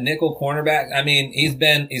said, nickel cornerback. I mean, he's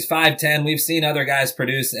 5'10". We've seen other guys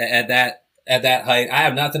produce at that height. I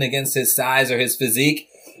have nothing against his size or his physique.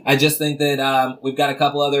 I just think that we've got a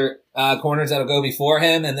couple other corners that'll go before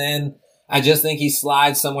him, and then I just think he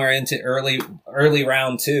slides somewhere into early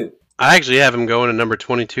round 2. I actually have him going to number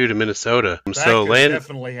 22 to Minnesota. That could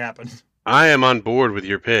definitely happen. I am on board with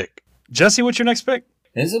your pick. Jesse, what's your next pick?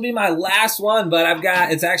 This will be my last one, but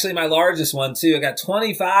it's actually my largest one too. I got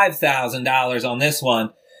 $25,000 on this one.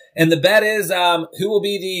 And the bet is, who will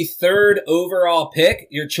be the 3rd overall pick?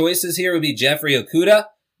 Your choices here would be Jeffrey Okudah,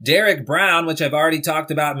 Derek Brown, which I've already talked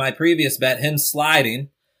about in my previous bet, him sliding.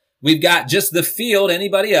 We've got just the field,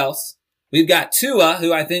 anybody else. We've got Tua,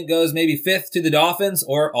 who I think goes maybe 5th to the Dolphins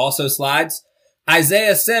or also slides.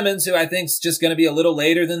 Isaiah Simmons, who I think is just going to be a little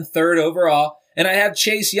later than 3rd overall. And I have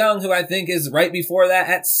Chase Young, who I think is right before that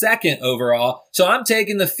at 2nd overall. So I'm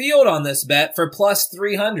taking the field on this bet for plus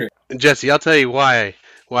 300. Jesse, I'll tell you why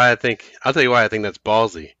I think that's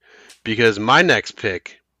ballsy. Because my next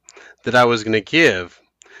pick that I was going to give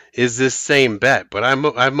is this same bet, but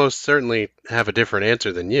I most certainly have a different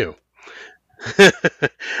answer than you.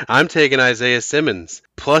 I'm taking Isaiah Simmons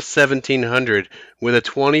plus 1,700 with a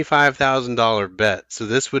 $25,000 bet. So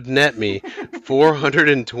this would net me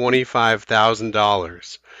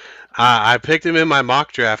 $425,000. I picked him in my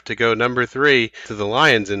mock draft to go number 3 to the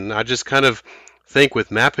Lions, and I just kind of think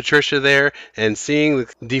with Matt Patricia there and seeing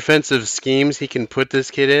the defensive schemes he can put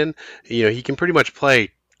this kid in, he can pretty much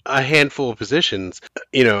play a handful of positions.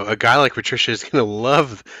 A guy like Patricia is going to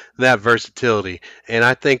love that versatility. And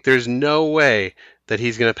I think there's no way that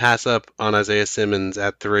he's going to pass up on Isaiah Simmons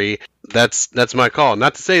at 3. That's my call.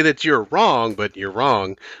 Not to say that you're wrong, but you're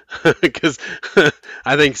wrong. Because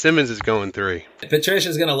I think Simmons is going 3.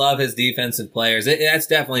 Patricia's going to love his defensive players. That's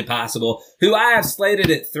definitely possible. Who I have slated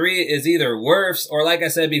at 3 is either Wirfs or, like I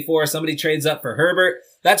said before, somebody trades up for Herbert.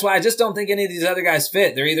 That's why I just don't think any of these other guys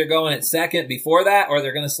fit. They're either going at 2nd before that, or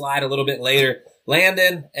they're going to slide a little bit later.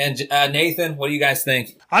 Landon and Nathan, what do you guys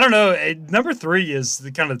think? I don't know. Number 3 is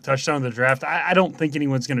the kind of touchdown of the draft. I don't think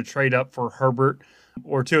anyone's going to trade up for Herbert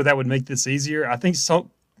or Tua. That would make this easier. I think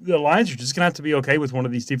the Lions are just going to have to be okay with one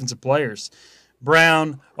of these defensive players.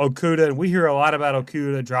 Brown, Okudah, and we hear a lot about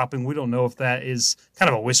Okudah dropping. We don't know if that is kind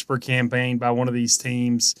of a whisper campaign by one of these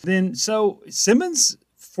teams. So Simmons,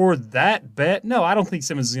 for that bet, no, I don't think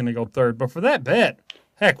Simmons is going to go 3rd. But for that bet,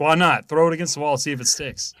 heck, why not? Throw it against the wall, see if it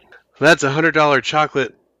sticks. That's a $100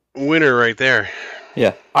 chocolate winner right there.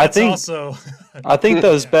 Yeah, I think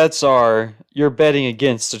those bets are you're betting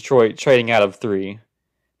against Detroit trading out of 3,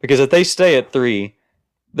 because if they stay at 3,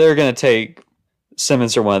 they're going to take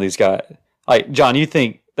Simmons or one of these guys. Like John, you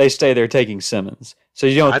think they stay there taking Simmons, so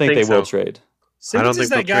you don't think they will trade. Simmons is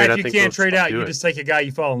that guy, if you can't trade out, you just take a guy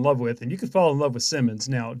you fall in love with, and you could fall in love with Simmons.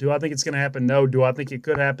 Now, do I think it's going to happen? No. Do I think it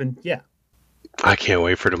could happen? Yeah. I can't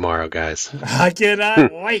wait for tomorrow, guys. I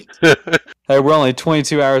cannot wait. Hey, we're only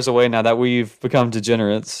 22 hours away now that we've become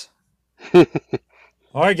degenerates. All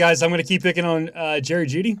right, guys, I'm going to keep picking on Jerry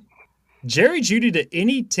Jeudy. Jerry Jeudy to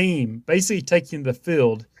any team, basically taking the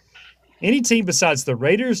field, any team besides the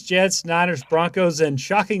Raiders, Jets, Niners, Broncos, and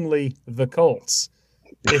shockingly, the Colts.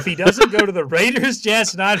 If he doesn't go to the Raiders,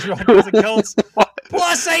 Jets, Niners, Broncos, and Colts,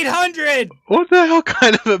 plus 800. What the hell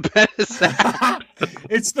kind of a bet is that?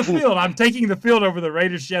 It's the field. I'm taking the field over the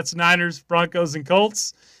Raiders, Jets, Niners, Broncos, and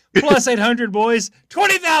Colts. Plus 800, boys.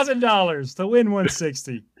 $20,000 to win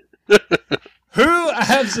 160. Who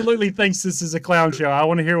absolutely thinks this is a clown show? I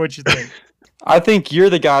want to hear what you think. I think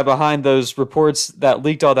you're the guy behind those reports that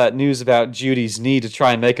leaked all that news about Judy's knee to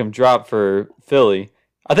try and make him drop for Philly.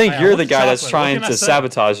 I think Hey, you're want the the guy that's chocolate. trying What can I to say?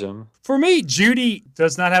 sabotage him. For me, Judy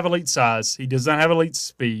does not have elite size. He does not have elite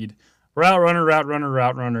speed. Route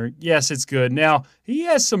runner. Yes, it's good. Now, he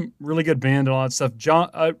has some really good bend and all that stuff.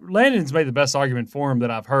 Landon's made the best argument for him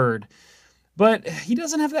that I've heard. But he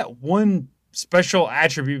doesn't have that one special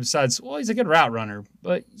attribute besides, well, he's a good route runner.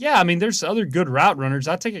 But, yeah, I mean, there's other good route runners.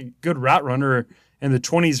 I take a good route runner in the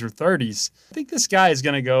 20s or 30s. I think this guy is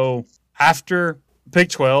going to go after pick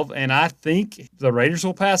 12, and I think the Raiders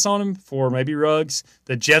will pass on him for maybe Ruggs.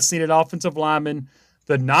 The Jets need an offensive lineman.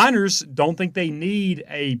 The Niners don't think they need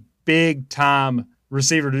a big-time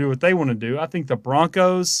receiver to do what they want to do. I think the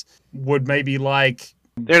Broncos would maybe like...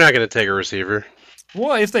 They're not going to take a receiver.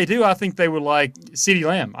 Well, if they do, I think they would like CeeDee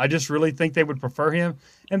Lamb. I just really think they would prefer him.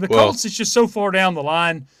 And the Colts is just so far down the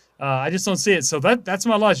line. I just don't see it. So that's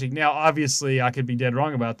my logic. Now, obviously, I could be dead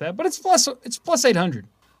wrong about that, but it's plus 800.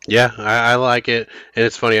 Yeah, I like it. And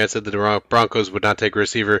it's funny, I said the Broncos would not take a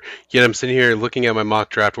receiver, yet I'm sitting here looking at my mock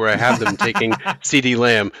draft where I have them taking CeeDee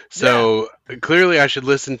Lamb. So clearly I should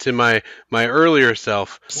listen to my earlier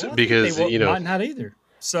self because, they might not either.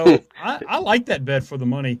 So I like that bet for the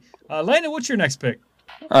money. Landon, what's your next pick?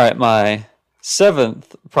 All right, my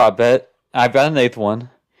 7th prop bet. I've got an 8th one.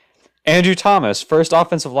 Andrew Thomas, first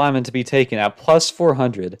offensive lineman to be taken at plus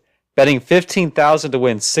 400, betting $15,000 to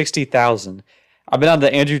win $60,000. I've been on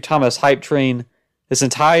the Andrew Thomas hype train this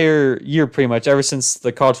entire year, pretty much, ever since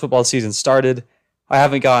the college football season started. I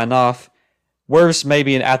haven't gotten off. Wirfs may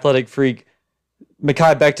be an athletic freak.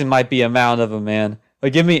 Mekhi Becton might be a mound of a man.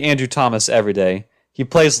 But give me Andrew Thomas every day. He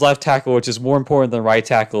plays left tackle, which is more important than right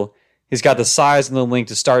tackle. He's got the size and the length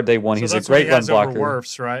to start day one. So He's a great run blocker. Over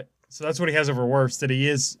Wirfs, right? So that's what he has over Wirfs, that he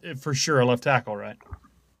is for sure a left tackle, right?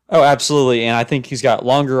 Oh, absolutely. And I think he's got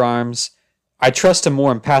longer arms. I trust him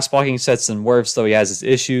more in pass blocking sets than Wirfs, though he has his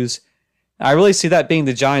issues. I really see that being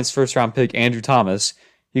the Giants' first-round pick, Andrew Thomas.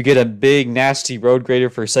 You get a big, nasty road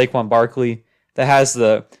grader for Saquon Barkley that has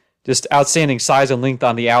the just outstanding size and length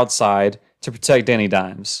on the outside to protect Danny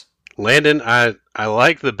Dimes. Landon, I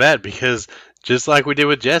like the bet because just like we did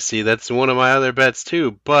with Jesse, that's one of my other bets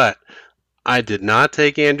too, but I did not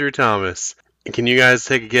take Andrew Thomas. Can you guys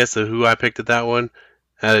take a guess of who I picked at that one?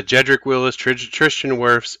 Jedrick Willis, Tristan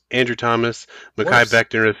Wirfs, Andrew Thomas, Mekhi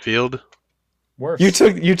Becton at field. Wirfs.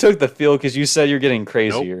 You took the field because you said you're getting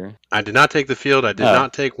crazier. Nope. I did not take the field. I did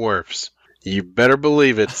not take Wirfs. You better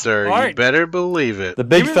believe it, sir. All right. You better believe it. The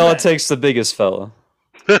big fella takes the biggest fella.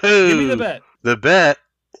 Give me the bet. The bet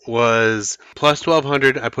was plus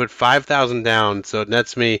 1,200. I put 5,000 down, so it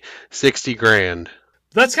nets me 60 grand.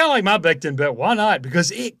 That's kind of like my Becton bet. Why not?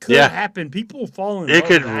 Because it could happen. People fall in love. It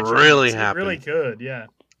could with really attributes. happen. It really could, yeah.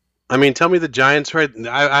 I mean, tell me the Giants, right?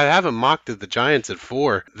 I haven't mocked at the Giants at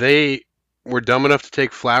 4. They were dumb enough to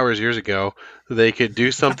take Flowers years ago. They could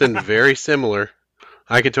do something very similar.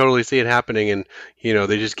 I could totally see it happening, and,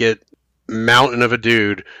 they just get mountain of a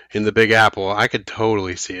dude in the Big Apple. I could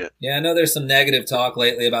totally see it. Yeah, I know there's some negative talk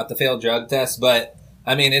lately about the failed drug test, but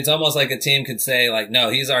I mean, it's almost like a team could say, like, no,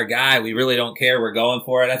 he's our guy. We really don't care. We're going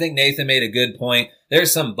for it. I think Nathan made a good point.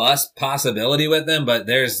 There's some bust possibility with him, but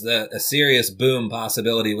there's a serious boom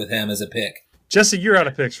possibility with him as a pick. Jesse, you're out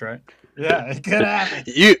of picks, right? Yeah, it could happen.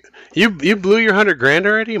 You blew your 100 grand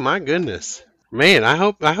already? My goodness. Man, I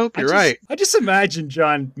hope you're right. I just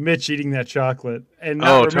imagine Mitch eating that chocolate and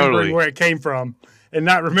not remembering where it came from, and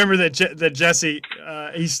not remember that Jesse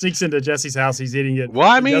he sneaks into Jesse's house. He's eating it. Well,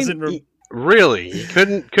 I mean, really, you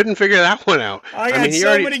couldn't figure that one out. I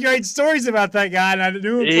got many great stories about that guy, and I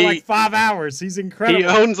knew him for like 5 hours. He's incredible. He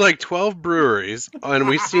owns like 12 breweries, and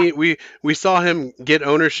we saw him get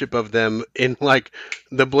ownership of them in like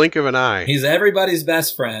the blink of an eye. He's everybody's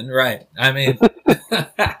best friend, right? I mean,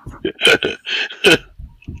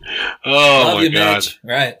 oh my you, God, Mitch.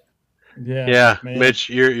 Right? Yeah, man. Mitch,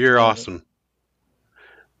 you're awesome.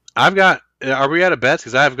 Are we out of bets?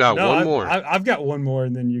 Because I've got one more. I've got one more,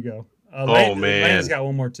 and then you go. Man, Landon's got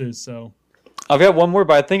one more too. So I've got one more,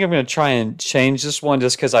 but I think I'm going to try and change this one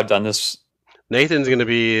just because I've done this. Nathan's going to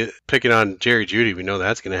be picking on Jerry Jeudy. We know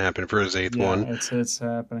that's going to happen for his 8th one. It's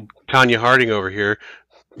happening. Tanya Harding over here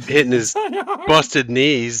hitting his busted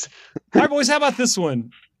knees. All right, boys, how about this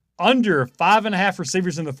one? Under 5.5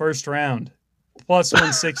 receivers in the first round, plus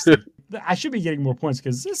 160. I should be getting more points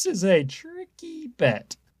because this is a tricky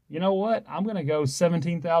bet. You know what? I'm going to go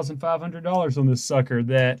 $17,500 on this sucker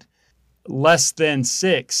that less than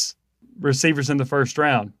 6 receivers in the first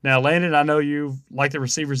round. Now, Landon, I know you like the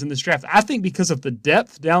receivers in this draft. I think because of the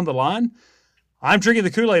depth down the line, I'm drinking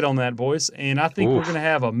the Kool-Aid on that, boys. And I think we're going to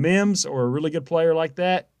have a Mims or a really good player like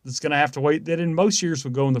that that's going to have to wait. That in most years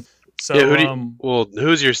would go in the. So,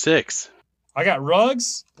 who's your 6? I got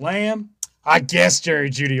Ruggs, Lamb, I guess Jerry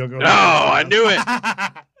Jeudy will go. Oh, I knew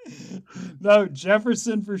it. No,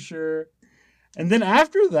 Jefferson for sure. And then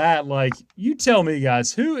after that, like, you tell me,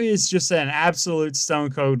 guys, who is just an absolute stone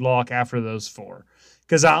cold lock after those four?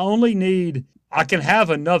 Because I can have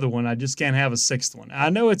another one. I just can't have a sixth one. I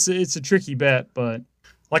know it's a tricky bet, but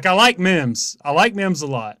like, I like Mims. I like Mims a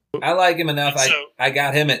lot. I like him enough. I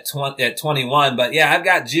got him at 21, but yeah, I've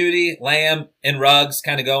got Jeudy, Lamb, and Ruggs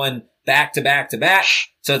kind of going back to back to back.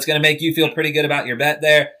 So it's going to make you feel pretty good about your bet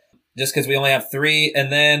there, just because we only have 3,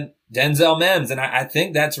 and then Denzel Mims, and I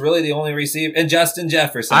think that's really the only receiver, and Justin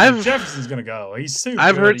Jefferson. Jefferson's going to go. He's too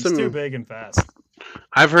He's too big and fast.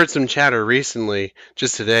 I've heard some chatter recently,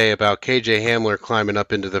 just today, about KJ Hamler climbing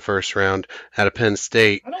up into the first round out of Penn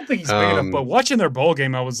State. I don't think he's big enough, but watching their bowl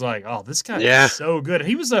game, I was like, oh, this guy is so good.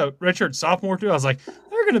 He was a redshirt sophomore, too. I was like,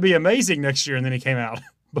 they're going to be amazing next year, and then he came out.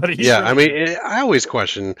 But I always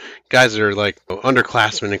question guys that are like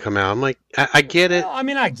underclassmen and come out. I'm like, I get it. Well,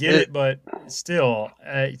 I get it, but still,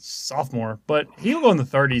 sophomore. But he'll go in the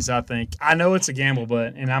 30s, I think. I know it's a gamble,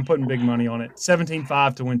 and I'm putting big money on it.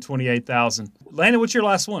 17.5 to win $28,000. Landon, what's your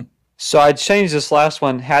last one? So I changed this last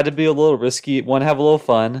one. Had to be a little risky. Want to have a little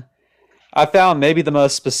fun. I found maybe the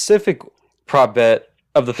most specific prop bet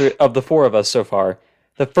of the four of us so far.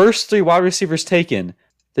 The first 3 wide receivers taken.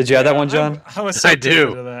 Did you have that one, John? I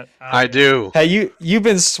do. I do. Hey, you've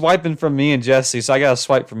been swiping from me and Jesse, so I got to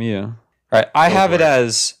swipe from you. All right, I have it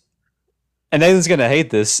as, and Nathan's going to hate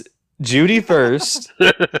this, Jeudy first,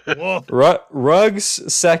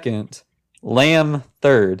 Ruggs second, Lamb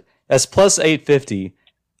third. That's plus 850.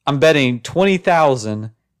 I'm betting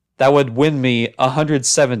 20,000. That would win me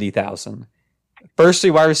 170,000. First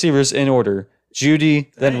 3 wide receivers in order: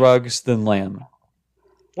 Jeudy, then Ruggs, then Lamb.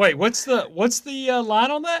 Wait, what's the line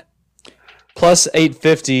on that? Plus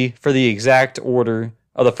 850 for the exact order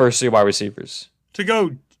of the first 3 wide receivers. To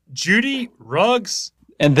go Jeudy, Ruggs,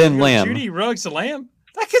 and then Lamb. Jeudy, Ruggs, and Lamb?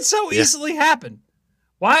 That could so easily happen.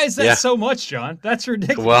 Why is that so much, John? That's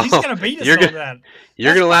ridiculous. Well, he's going to beat us on that.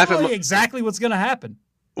 You're going to laugh at exactly what's going to happen.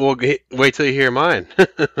 Well, wait till you hear mine.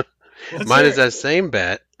 Mine is that same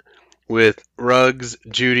bet with Ruggs,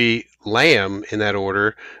 Jeudy, Lamb in that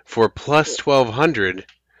order for plus 1,200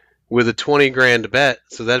 with a 20 grand bet.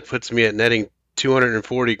 So that puts me at netting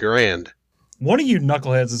 240 grand. One of you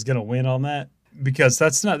knuckleheads is going to win on that, because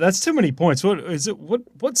that's too many points. What is it?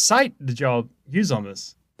 What site did y'all use on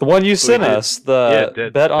this? The one you sent us,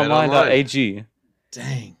 the betonline.ag.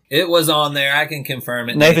 Dang. It was on there. I can confirm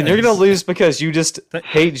it. Nathan, you're going to lose because you just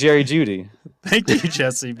hate Jerry Jeudy. Thank you,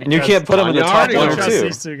 Jesse. And you can't put him in the top 1 or 2.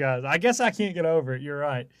 These 2 guys. I guess I can't get over it. You're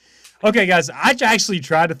right. Okay, guys, I actually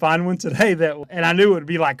tried to find one today and I knew it would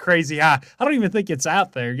be like crazy high. I don't even think it's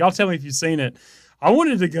out there. Y'all tell me if you've seen it. I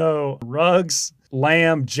wanted to go Ruggs,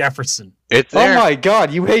 Lamb, Jefferson. It's there. Oh my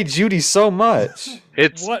God, you hate Jeudy so much.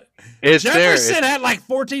 It's Jefferson had like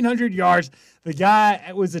 1,400 yards. The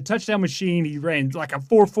guy was a touchdown machine. He ran like a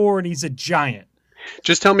 4.4, and he's a giant.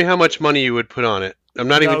 Just tell me how much money you would put on it. I'm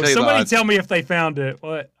not even telling you the odds. Somebody tell me if they found it.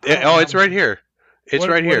 What? It's right here. It's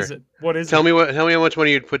right here. What is it? Tell me how much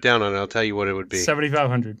money you'd put down on it. I'll tell you what it would be.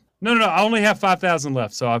 7,500. No. I only have 5,000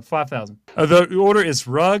 left, so I have 5,000. The order is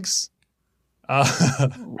Ruggs,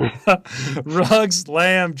 Ruggs,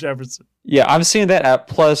 Lamb, Jefferson. Yeah, I'm seeing that at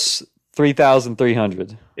plus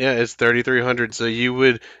 3,300. Yeah, it's 3,300. So you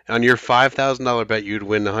would, on your $5,000 bet, you'd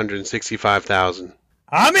win 165,000.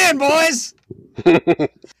 I'm in, boys. I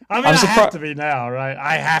have to be now, right?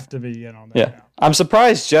 I have to be in on that. Yeah, now. I'm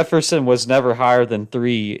surprised Jefferson was never higher than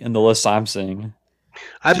 3 in the list I'm seeing.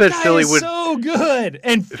 I bet Philly would. So good,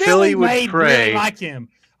 and Philly would really like him.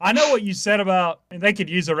 I know what you said about, and they could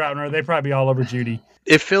use a route runner. They'd probably be all over Jeudy.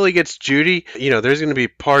 If Philly gets Jeudy, there's going to be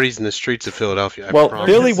parties in the streets of Philadelphia.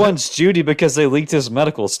 Philly wants Jeudy because they leaked his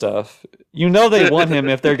medical stuff. They want him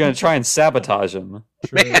if they're going to try and sabotage him.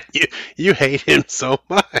 Man, you hate him so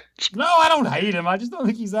much. No, I don't hate him. I just don't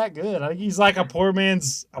think he's that good. I think he's like a poor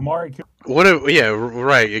man's Amari Cooper.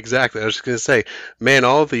 Right, exactly. I was just going to say, man,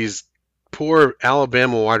 all of these poor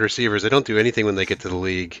Alabama wide receivers, they don't do anything when they get to the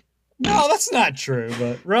league. No, that's not true.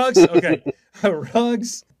 But Ruggs, okay.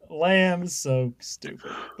 Ruggs, Lamb is so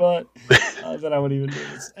stupid. But that I would even do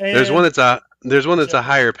this. And there's one that's a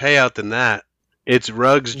higher payout than that. It's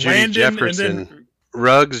Ruggs, Jeudy, Jefferson.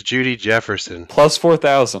 Ruggs, Jeudy, Jefferson. Plus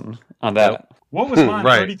 4,000 on that. What was mine?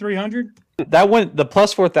 Right. 3,300? The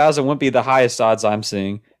plus 4,000 wouldn't be the highest odds I'm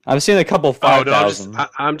seeing. I'm seeing a couple 5,000.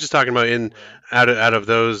 I'm just talking about out of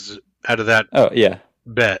that. Oh yeah.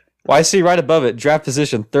 Bet. Well, I see right above it, draft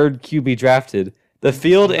position, 3rd QB drafted. The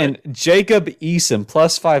field and Jacob Eason,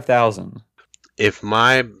 plus 5,000. If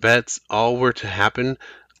my bets all were to happen,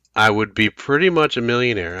 I would be pretty much a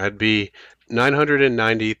millionaire. I'd be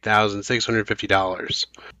 $990,650.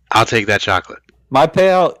 I'll take that chocolate. My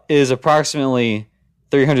payout is approximately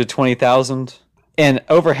 $320,000, and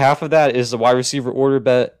over half of that is the wide receiver order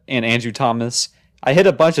bet and Andrew Thomas. I hit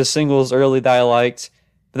a bunch of singles early that I liked,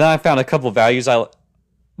 but then I found a couple values that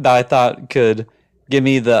I thought could give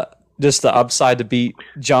me the upside to beat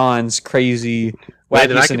John's crazy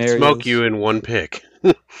wacky scenarios. I could smoke you in one pick.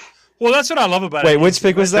 Well, that's what I love about it. Wait, which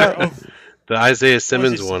pick was that? The Isaiah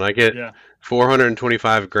Simmons one. I get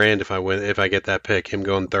 $425,000 if I get that pick. Him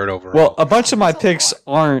going third overall. Well, a bunch of my picks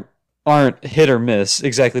aren't hit or miss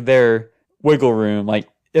exactly. They're wiggle room. Like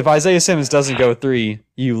if Isaiah Simmons doesn't go 3,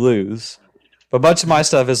 you lose. But a bunch of my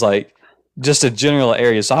stuff is like just a general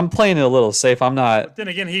area. So I'm playing it a little safe. I'm not. But then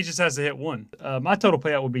again, he just has to hit one. My total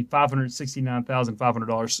payout would be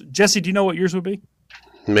 $569,500. Jesse, do you know what yours would be?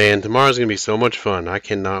 Man, tomorrow's going to be so much fun. I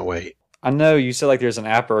cannot wait. I know you said like there's an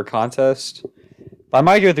app or a contest, but I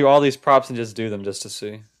might go through all these props and just do them just to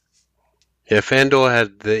see. Yeah, FanDuel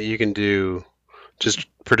had that you can do just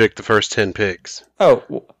predict the first 10 picks. Oh,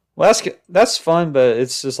 well, that's fun, but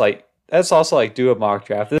it's just like that's also like do a mock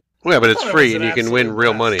draft. Yeah, but it's free and you can win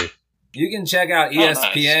real money. You can check out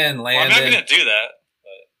ESPN, Landon. Well, I'm not going to do that.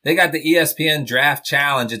 They got the ESPN Draft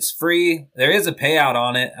Challenge. It's free. There is a payout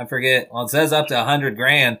on it. I forget. Well, it says up to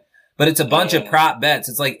 $100,000, but it's a bunch of prop bets.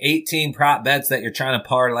 It's like 18 prop bets that you're trying to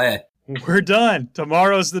parlay. We're done.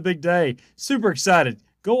 Tomorrow's the big day. Super excited.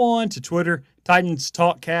 Go on to Twitter, Titans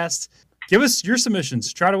Talkcast. Give us your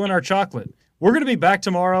submissions. Try to win our chocolate. We're going to be back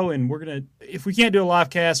tomorrow, and we're going to, if we can't do a live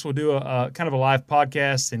cast, we'll do a kind of a live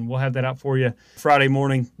podcast, and we'll have that out for you Friday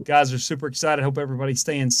morning. Guys are super excited. Hope everybody's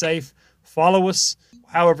staying safe. Follow us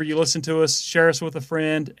however you listen to us. Share us with a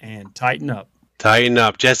friend, and tighten up. Tighten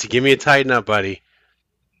up. Jesse, give me a tighten up, buddy.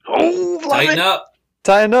 Oh, Tighten up.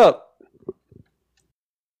 Tighten up.